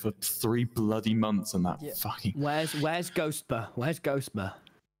with him for 3 bloody months, and that fucking. Where's Ghostber? Where's Ghostber?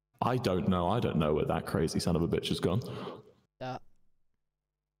 I don't know. I don't know where that crazy son of a bitch has gone.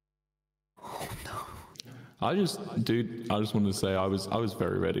 Oh no. I just wanted to say I was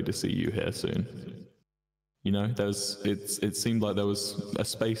very ready to see you here soon. You know, it seemed like there was a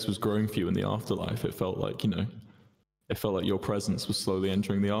space was growing for you in the afterlife. It felt like, you know, it felt like your presence was slowly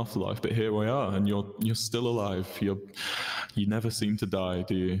entering the afterlife. But here we are, and you're still alive. You never seem to die,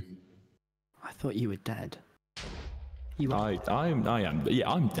 do you? I thought you were dead. I am. Yeah,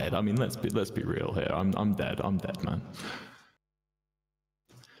 I'm dead. I mean, let's be real here. I'm dead. I'm dead, man.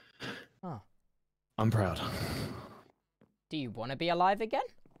 Oh. I'm proud. Do you want to be alive again?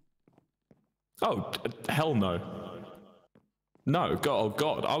 Oh, hell no. No, God, oh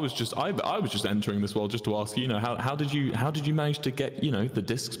God, I was just entering this world just to ask you, you know, how did you manage to get, you know, the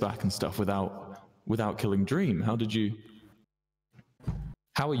discs back and stuff without killing Dream? How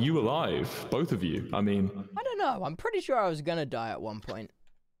are you alive, both of you? I mean, I don't know. I'm pretty sure I was gonna die at one point.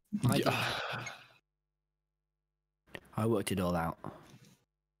 I worked it all out.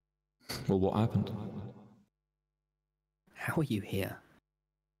 Well, what happened? How are you here?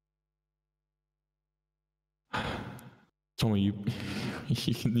 Tommy,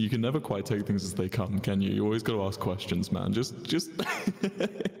 you can never quite take things as they come, can you? You always got to ask questions, man. Just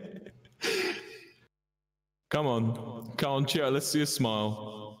come on, cheer up. Let's see a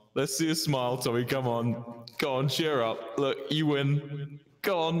smile. Let's see a smile, Tommy. Come on, cheer up. Look, you win.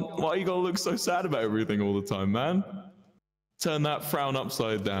 Go on. Why are you gonna look so sad about everything all the time, man? Turn that frown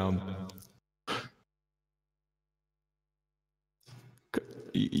upside down.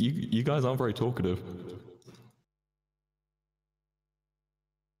 You guys aren't very talkative.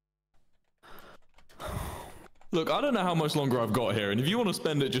 Look, I don't know how much longer I've got here, and if you want to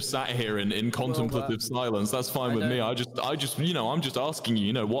spend it just sat here in contemplative silence, that's fine with me. I just, you know, I'm just asking you,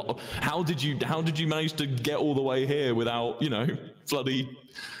 you know, how did you manage to get all the way here without, you know, bloody,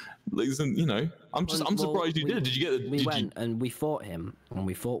 you know, I'm surprised you did. Did you get? We went and we fought him, and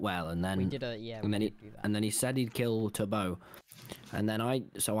we fought well, and then we did a, yeah, and then he said he'd kill Turbo, and then I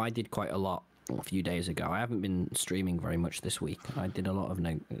did quite a lot a few days ago. I haven't been streaming very much this week. I did a lot of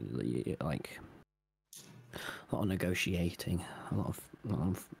a lot of negotiating, a lot of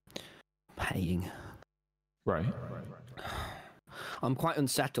paying. Right. I'm quite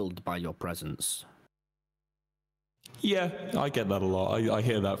unsettled by your presence. Yeah, I get that a lot. I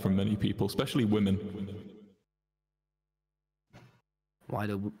hear that from many people, especially women. Why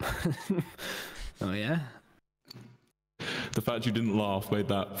do? Oh yeah. The fact you didn't laugh made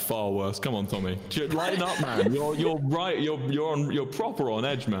that far worse. Come on, Tommy. Lighten up, man. You're right. You're proper on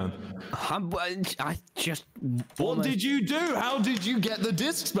edge, man. I just. What did you do? How did you get the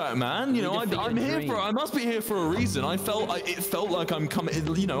discs back, man? You know, I'm here for. I must be here for a reason. It felt like I'm coming.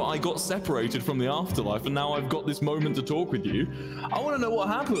 You know, I got separated from the afterlife, and now I've got this moment to talk with you. I want to know what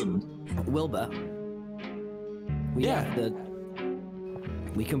happened. Wilbur.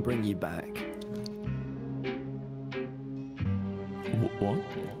 We can bring you back. What?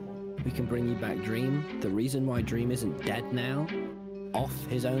 We can bring you back Dream. The reason why Dream isn't dead now, off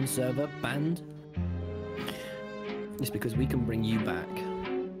his own server, banned, is because we can bring you back.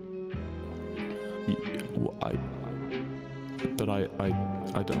 But I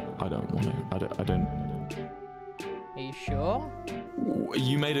don't want to. I don't. Are you sure?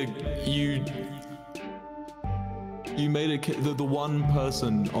 You made the one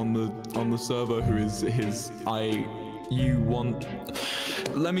person on the server who is you want.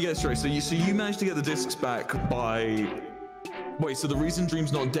 Let me get it straight. So you managed to get the discs back by. Wait. So the reason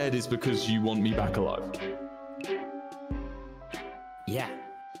Dream's not dead is because you want me back alive. Yeah.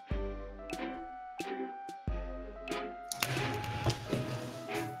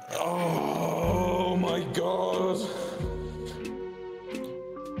 Oh my God.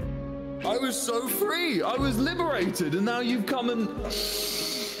 I was so free. I was liberated, and now you've come and.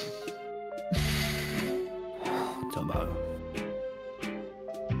 Tomo.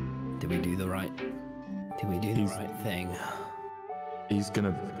 Did we do the right thing?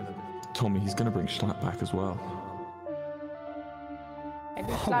 Tommy, he's gonna bring Schlatt back as well.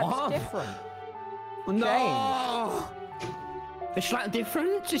 Maybe Schlatt's different. No! Is Schlatt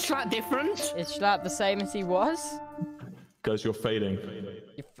different? Is Schlatt different? Is Schlatt the same as he was? Guys, you're fading.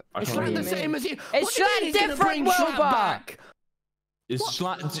 Is Schlatt the same as he? Is Schlatt different, Wilbur? Is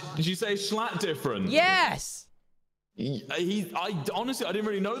Schlatt? Did you say Schlatt different? Yes. Honestly, I didn't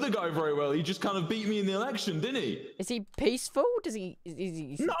really know the guy very well. He just kind of beat me in the election, didn't he? Is he peaceful? Does he? Is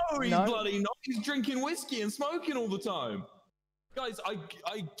he No, he's bloody not. He's drinking whiskey and smoking all the time. Guys,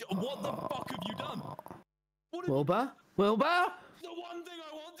 what the fuck have you done? Wilbur? Wilbur? The one thing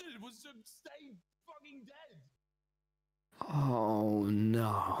I wanted was to stay fucking dead. Oh no.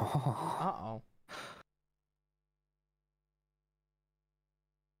 Uh-oh.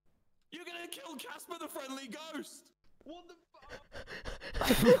 You're gonna kill Casper the Friendly Ghost. What the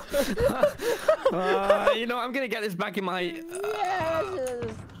fuck? You know, I'm gonna get this back in my.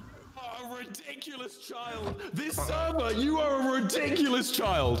 Yes. A ridiculous child. This server, you are a ridiculous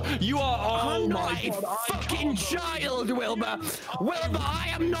child. You are. Oh I'm my not a god. fucking child, Wilbur. Wilbur,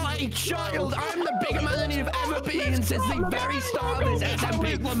 I am not a child. I'm the bigger man than you've ever been since the very start of this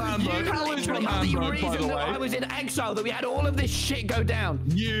SMP. You literally are the reason that I was in exile, that we had all of this shit go down.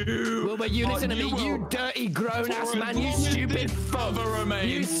 Wilbur, you listen to me. You dirty grown-ass man. You stupid fuck.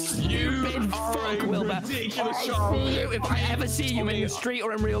 You stupid fuck, Wilbur. I'll see you if I ever see you in the street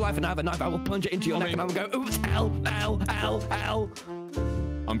or in real life and I have a knife. I will plunge it into your neck and I will go, oops, ow, ow, ow, ow.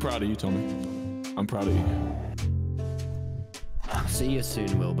 I'm proud of you, Tommy. I'm proud of you. See you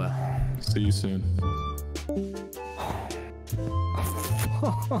soon, Wilbur. See you soon. You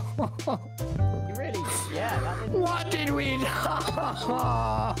really? Yeah. That didn't... What did we do?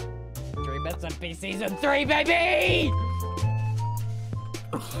 Dream SMP Season 3, baby!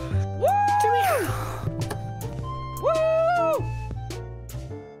 Woo! Woo!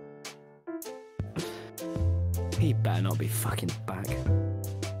 He better not be fucking back.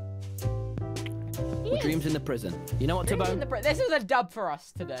 The Dream's in the prison. You know what, Tabo? This is a dub for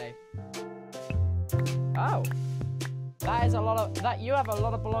us today. Oh. That is a lot of... That you have a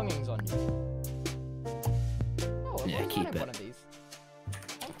lot of belongings on you. Oh, Yeah, keep it. One of these.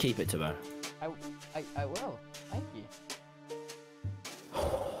 Keep it, Tabo. I will. Thank you.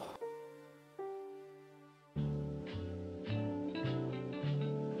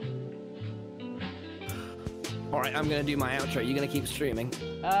 Alright, I'm gonna do my outro. You gonna keep streaming?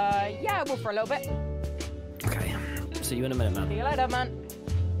 Yeah, I will for a little bit. Okay. See you in a minute, man. See you later, man.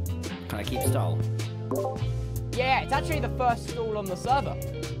 Can I keep stall? Yeah, it's actually the first stall on the server.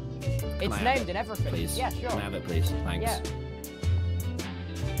 It's named and everything. Please. Yeah, sure. Can I have it, please? Thanks. Yeah.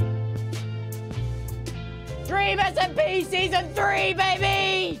 Dream SMP Season 3,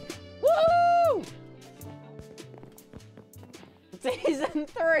 baby! Woo! Season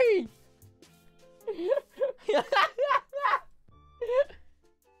 3!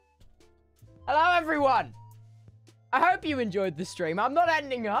 Hello, everyone! I hope you enjoyed the stream. I'm not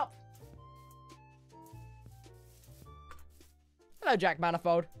ending up. Hello, Jack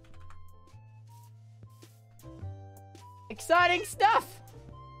Manifold. Exciting stuff!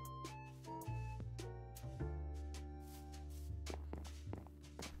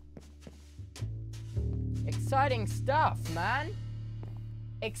 Exciting stuff, man.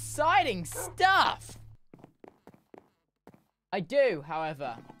 Exciting stuff! I do,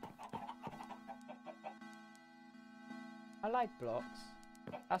 however. I like blocks.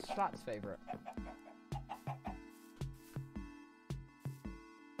 That's Slat's favourite.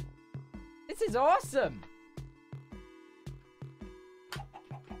 This is awesome!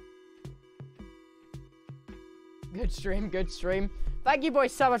 Good stream, good stream. Thank you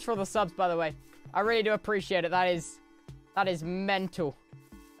boys so much for the subs, by the way. I really do appreciate it. That is mental.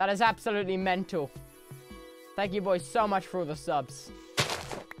 That is absolutely mental. Thank you boys so much for all the subs.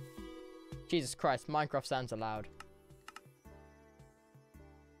 Jesus Christ, Minecraft sounds loud.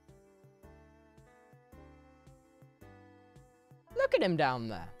 Look at him down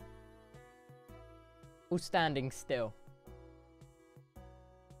there. All standing still.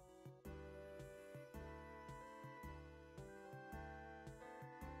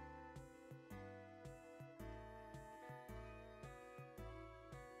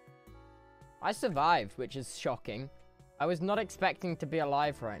 I survived, which is shocking. I was not expecting to be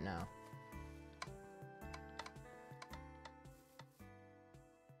alive right now.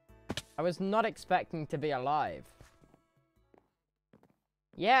 I was not expecting to be alive.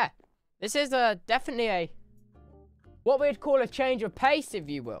 Yeah, this is definitely what we'd call a change of pace, if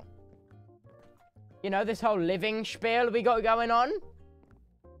you will. You know, this whole living spiel we got going on.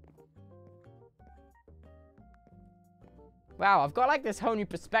 Wow, I've got like this whole new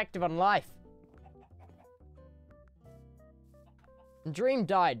perspective on life. Dream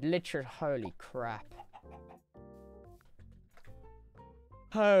died, literally. Holy crap.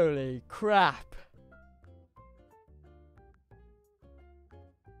 Holy crap.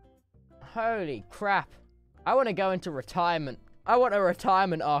 Holy crap. I want to go into retirement. I want a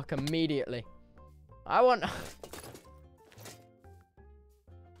retirement arc immediately. I want...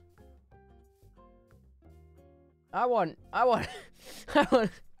 I want.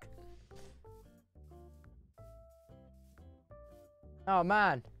 Oh,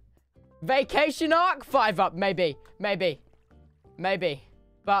 man. Vacation arc? 5 up, maybe.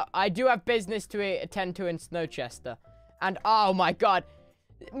 But I do have business to attend to in Snowchester. And, oh my god.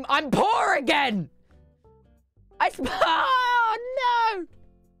 I'm poor again! Oh, no!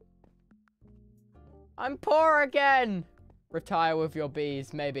 I'm poor again. Retire with your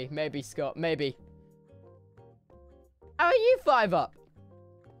bees. Maybe, Scott. Maybe. How are you 5 up?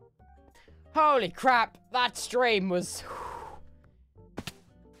 Holy crap. That stream was...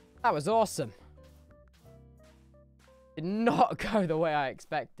 That was awesome. Did not go the way I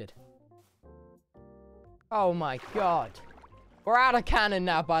expected. Oh my god. We're out of cannon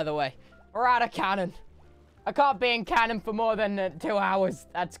now, by the way. We're out of cannon. I can't be in cannon for more than 2 hours.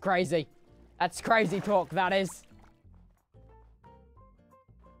 That's crazy. That's crazy talk, that is.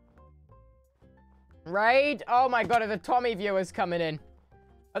 Raid? Oh my god, are the Tommy viewers coming in?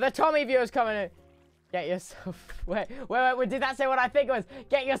 Are the Tommy viewers coming in? Get yourself... Wait, did that say what I think it was?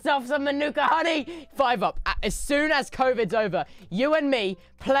 Get yourself some Manuka honey! 5 up. As soon as COVID's over, you and me,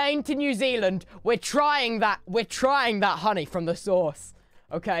 playing to New Zealand, we're trying that honey from the source.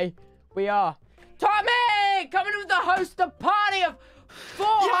 Okay? We are. Tommy! Coming with the host a party of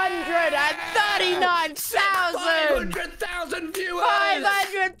 439,000! 500,000 viewers!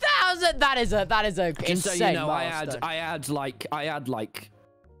 500,000! That is a Just insane so you know, milestone. I had like...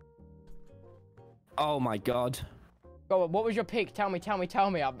 Oh my god. Go on, what was your peak? Tell me. I'm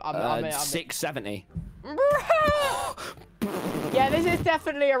 670. Yeah, this is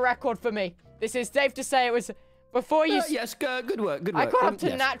definitely a record for me. This is safe to say it was before you. Yes, good work. I got up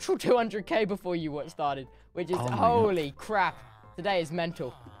to natural 200k before you started, which is holy crap. Today is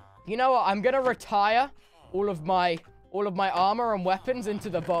mental. You know what? I'm gonna retire all of my armor and weapons into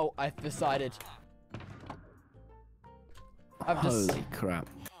the vault. I've decided. Holy crap.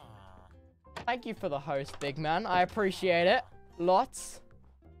 Thank you for the host, big man. I appreciate it. Lots.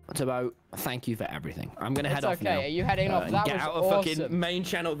 It's about thank you for everything. I'm gonna head off now. Are you heading off? That get was out of awesome. fucking main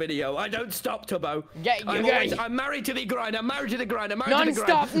channel video. I don't stop, Tubbo. I'm married to the grind. I'm married to the grind.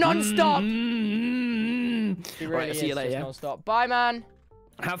 Non-stop. Non-stop. Right, I'll see you later. Non-stop. Bye, man.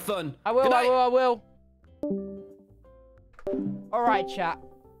 Have fun. I will. All right, chat.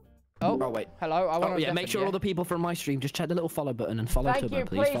 Oh wait. Hello. I want to. Make sure all the people from my stream just check the little follow button and follow Thank Tubbo, you.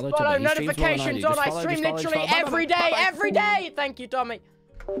 please. Follow Tubbo. notifications on. I stream literally every day. Every day. Thank you, Tommy.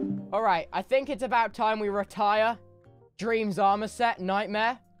 All right. I think it's about time we retire Dream's armor set,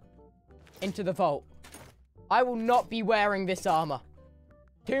 Nightmare, into the vault. I will not be wearing this armor.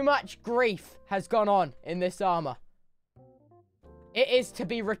 Too much grief has gone on in this armor. It is to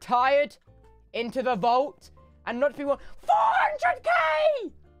be retired into the vault and not to be 400k!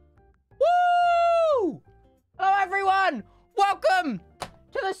 Woo! Hello, everyone! Welcome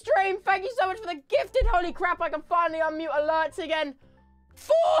to the stream. Thank you so much for the gifted. Holy crap, I can finally unmute alerts again.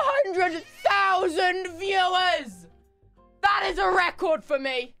 400,000 viewers! That is a record for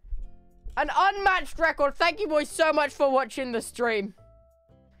me. An unmatched record. Thank you boys so much for watching the stream.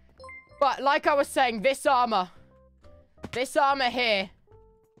 But like I was saying, this armor here.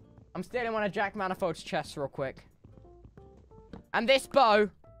 I'm stealing one of Jack Manifold's chests real quick. And this bow.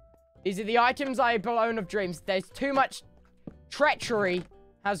 These are the items I have blown of dreams. There's too much treachery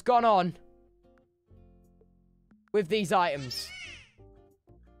has gone on with these items.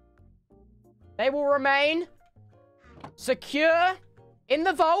 They will remain secure in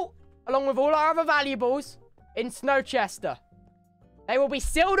the vault, along with all our other valuables, in Snowchester. They will be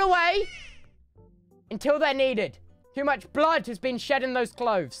sealed away until they're needed. Too much blood has been shed in those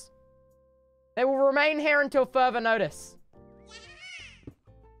clothes. They will remain here until further notice.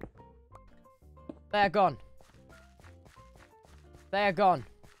 They're gone. They're gone.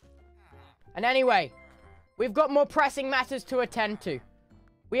 And anyway, we've got more pressing matters to attend to.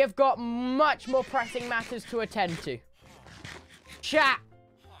 We have got much more pressing matters to attend to. Chat.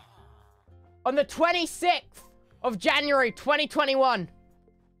 On the 26th of January 2021,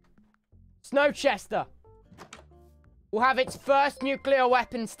 Snowchester will have its first nuclear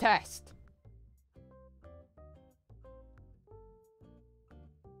weapons test.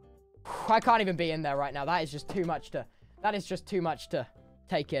 I can't even be in there right now. That is just too much to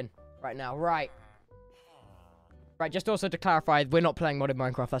take in right now. Right, just also to clarify, we're not playing modded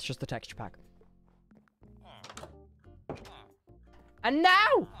Minecraft. That's just the texture pack. And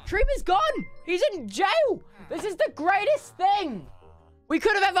now, Dream is gone. He's in jail. This is the greatest thing we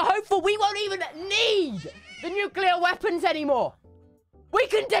could have ever hoped for. We won't even need the nuclear weapons anymore. We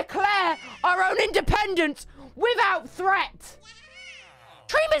can declare our own independence without threat.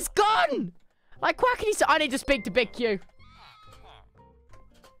 Dream is gone. Like, Quackity, I need to speak to Big Q.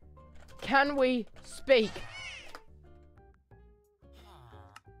 Can we speak?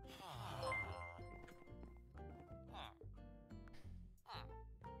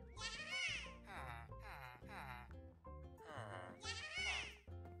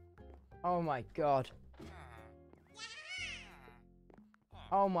 Oh my god.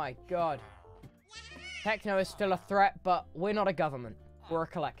 Oh my god. Techno is still a threat, but we're not a government. We're a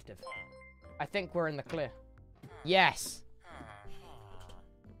collective. I think we're in the clear. Yes.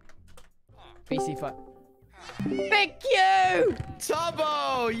 BC5. Big Q!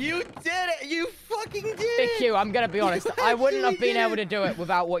 Tubbo, you did it! You fucking did it! Big Q, I'm gonna be honest. I wouldn't have been able to do it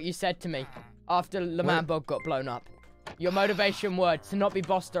without what you said to me after Le Mans Bug got blown up. Your motivation word to not be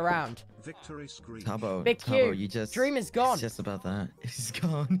bossed around. Victory scream. Tubbo, Big Q, Tubbo, you just... Dream is gone. It's just about that. He's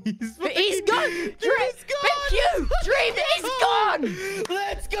gone. He's gone! Dream is gone! Big Q! Dream is gone!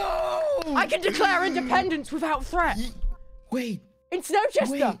 Let's go! I can declare independence without threat. Wait. In Snowchester.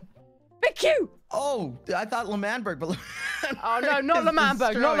 Wait. Big Q! Oh, I thought Lemanberg, but oh no, not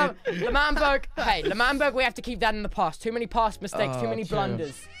Lemanberg, not Lemanberg. Hey, Lemanberg, we have to keep that in the past. Too many past mistakes, too many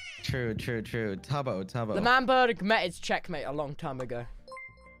blunders. True. Tubbo. Lemanberg met its checkmate a long time ago.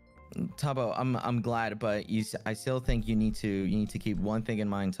 Tubbo, I'm glad, but I still think you need to keep one thing in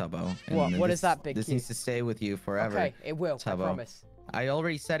mind, Tubbo. What is that, Big This Q? needs to stay with you forever. Okay, it will, Tubbo. I promise. I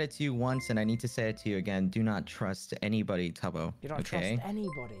already said it to you once, and I need to say it to you again. Do not trust anybody, Tubbo. You don't trust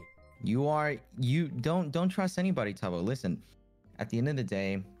anybody. You don't trust anybody, Tubbo. Listen, at the end of the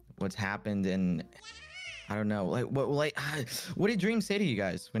day, what's happened, and I don't know, what did Dream say to you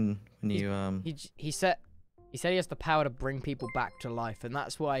guys when you He said he has the power to bring people back to life, and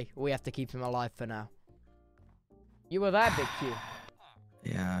that's why we have to keep him alive for now. You were there, Big Q.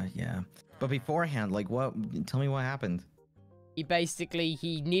 Yeah. But beforehand, tell me what happened.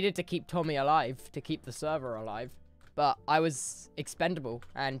 He needed to keep Tommy alive to keep the server alive. But I was expendable,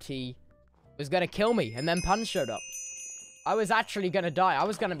 and he was gonna kill me, and then Pun showed up. I was actually gonna die. I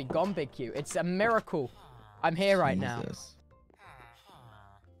was gonna be gone, Big Q. It's a miracle. I'm here right now.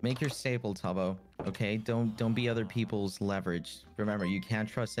 Make your staple, Tubbo. Okay? Don't be other people's leverage. Remember, you can't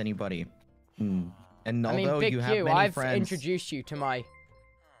trust anybody. And although Big you have Q, many I've friends, introduced you to my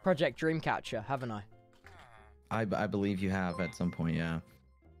Project Dreamcatcher, haven't I? I believe you have at some point, yeah.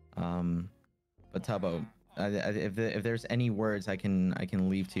 But Tubbo, if there's any words I can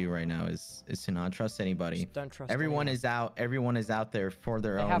leave to you right now is to not trust anybody. Just don't trust everyone. Everyone is out there for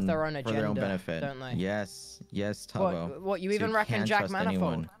their own. They have their own agenda, for their own benefit, don't they? Yes, Tubbo. What you So even reckon can't Jack trust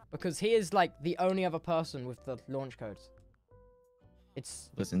Manifold? anyone. Because he is like the only other person with the launch codes.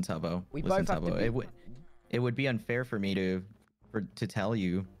 Listen, Tubbo. We Listen, both have to Tubbo. It would be unfair for me to tell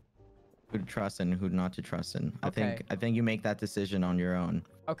you who to trust and who not to trust in. Okay. I think you make that decision on your own.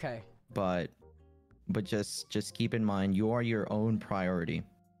 Okay. But just keep in mind you are your own priority.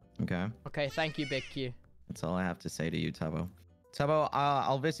 Okay? Okay, thank you, Big Q. That's all I have to say to you, Tubbo. Tubbo,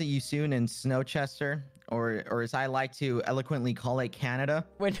 I'll visit you soon in Snowchester, or as I like to eloquently call it, Canada.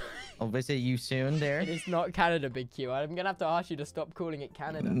 I'll visit you soon there. It is not Canada, Big Q. I'm gonna have to ask you to stop calling it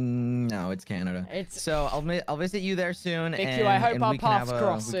Canada. No, it's Canada. So I'll visit you there soon. Big Q, I hope our paths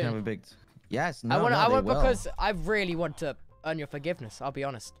cross soon. We can have a big... Yes, I want they will. because I really want to earn your forgiveness. I'll be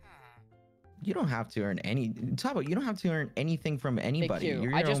honest. You don't have to earn Tubbo, you don't have to earn anything from anybody. Big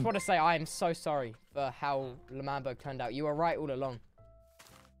Q, I just want to say I am so sorry for how Lemanberg turned out. You were right all along.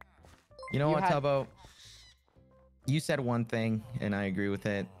 You know what, Tubbo? You said one thing, and I agree with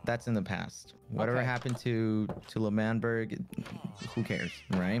it. That's in the past. Whatever happened to Lemanberg, who cares,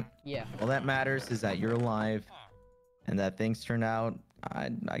 right? Yeah. All that matters is that you're alive, and that things turned out,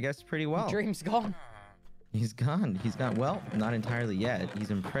 I guess, pretty well. Dream's gone. He's gone. He's gone. Well, not entirely yet. He's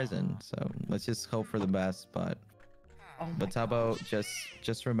in prison, so let's just hope for the best. But Tubbo,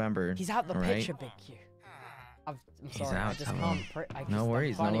 just remember. He's out the all right? picture, Big Q. I'm sorry. He's out, I just Tubbo. can't. No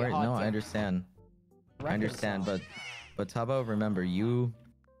worries. No worries. No, I understand. I understand, but Tubbo, remember, you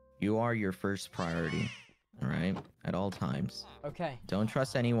are your first priority. All right, at all times. Okay. Don't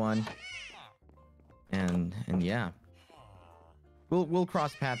trust anyone. And yeah. We'll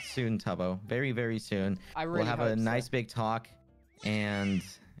cross paths soon, Tubbo. Very, very soon. I really We'll have a hope nice so. big talk, and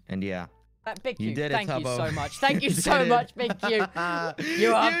yeah. Big Q, You did thank it, you Tubbo. so much. Thank you You so did it. much, Big Q. You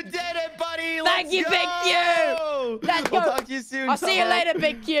did it, buddy. Thank you, Big Q. Let's go. We'll talk to you soon. I'll see you Tubbo. later,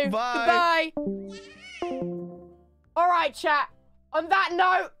 Big Q. Bye. Goodbye. All right, chat. On that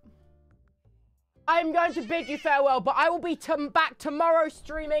note, I'm going to bid you farewell, but I will be back tomorrow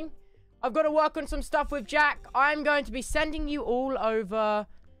streaming. I've got to work on some stuff with Jack. I'm going to be sending you all over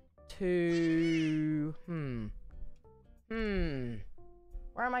to...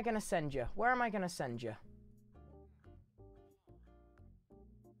 Where am I going to send you? Where am I going to send you?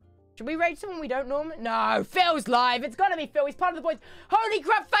 Should we raid someone we don't normally? No, Phil's live. It's gonna be Phil. He's part of the boys. Holy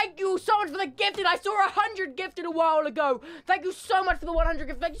crap, thank you so much for the gifted. I saw 100 gifted a while ago. Thank you so much for the 100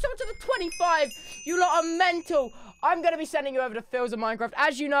 gifted. Thank you so much for the 25. You lot are mental. I'm gonna be sending you over to Phil's of Minecraft.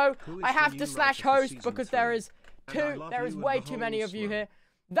 As you know, I have to slash host because there is way too many of you here.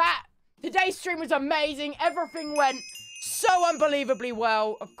 Today's stream was amazing. Everything went so unbelievably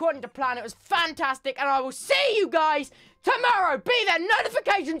well. According to plan, it was fantastic. And I will see you guys tomorrow. Be there,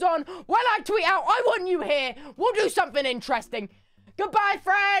 notifications on. When I tweet out, I want you here. We'll do something interesting. Goodbye,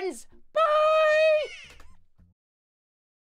 friends. Bye.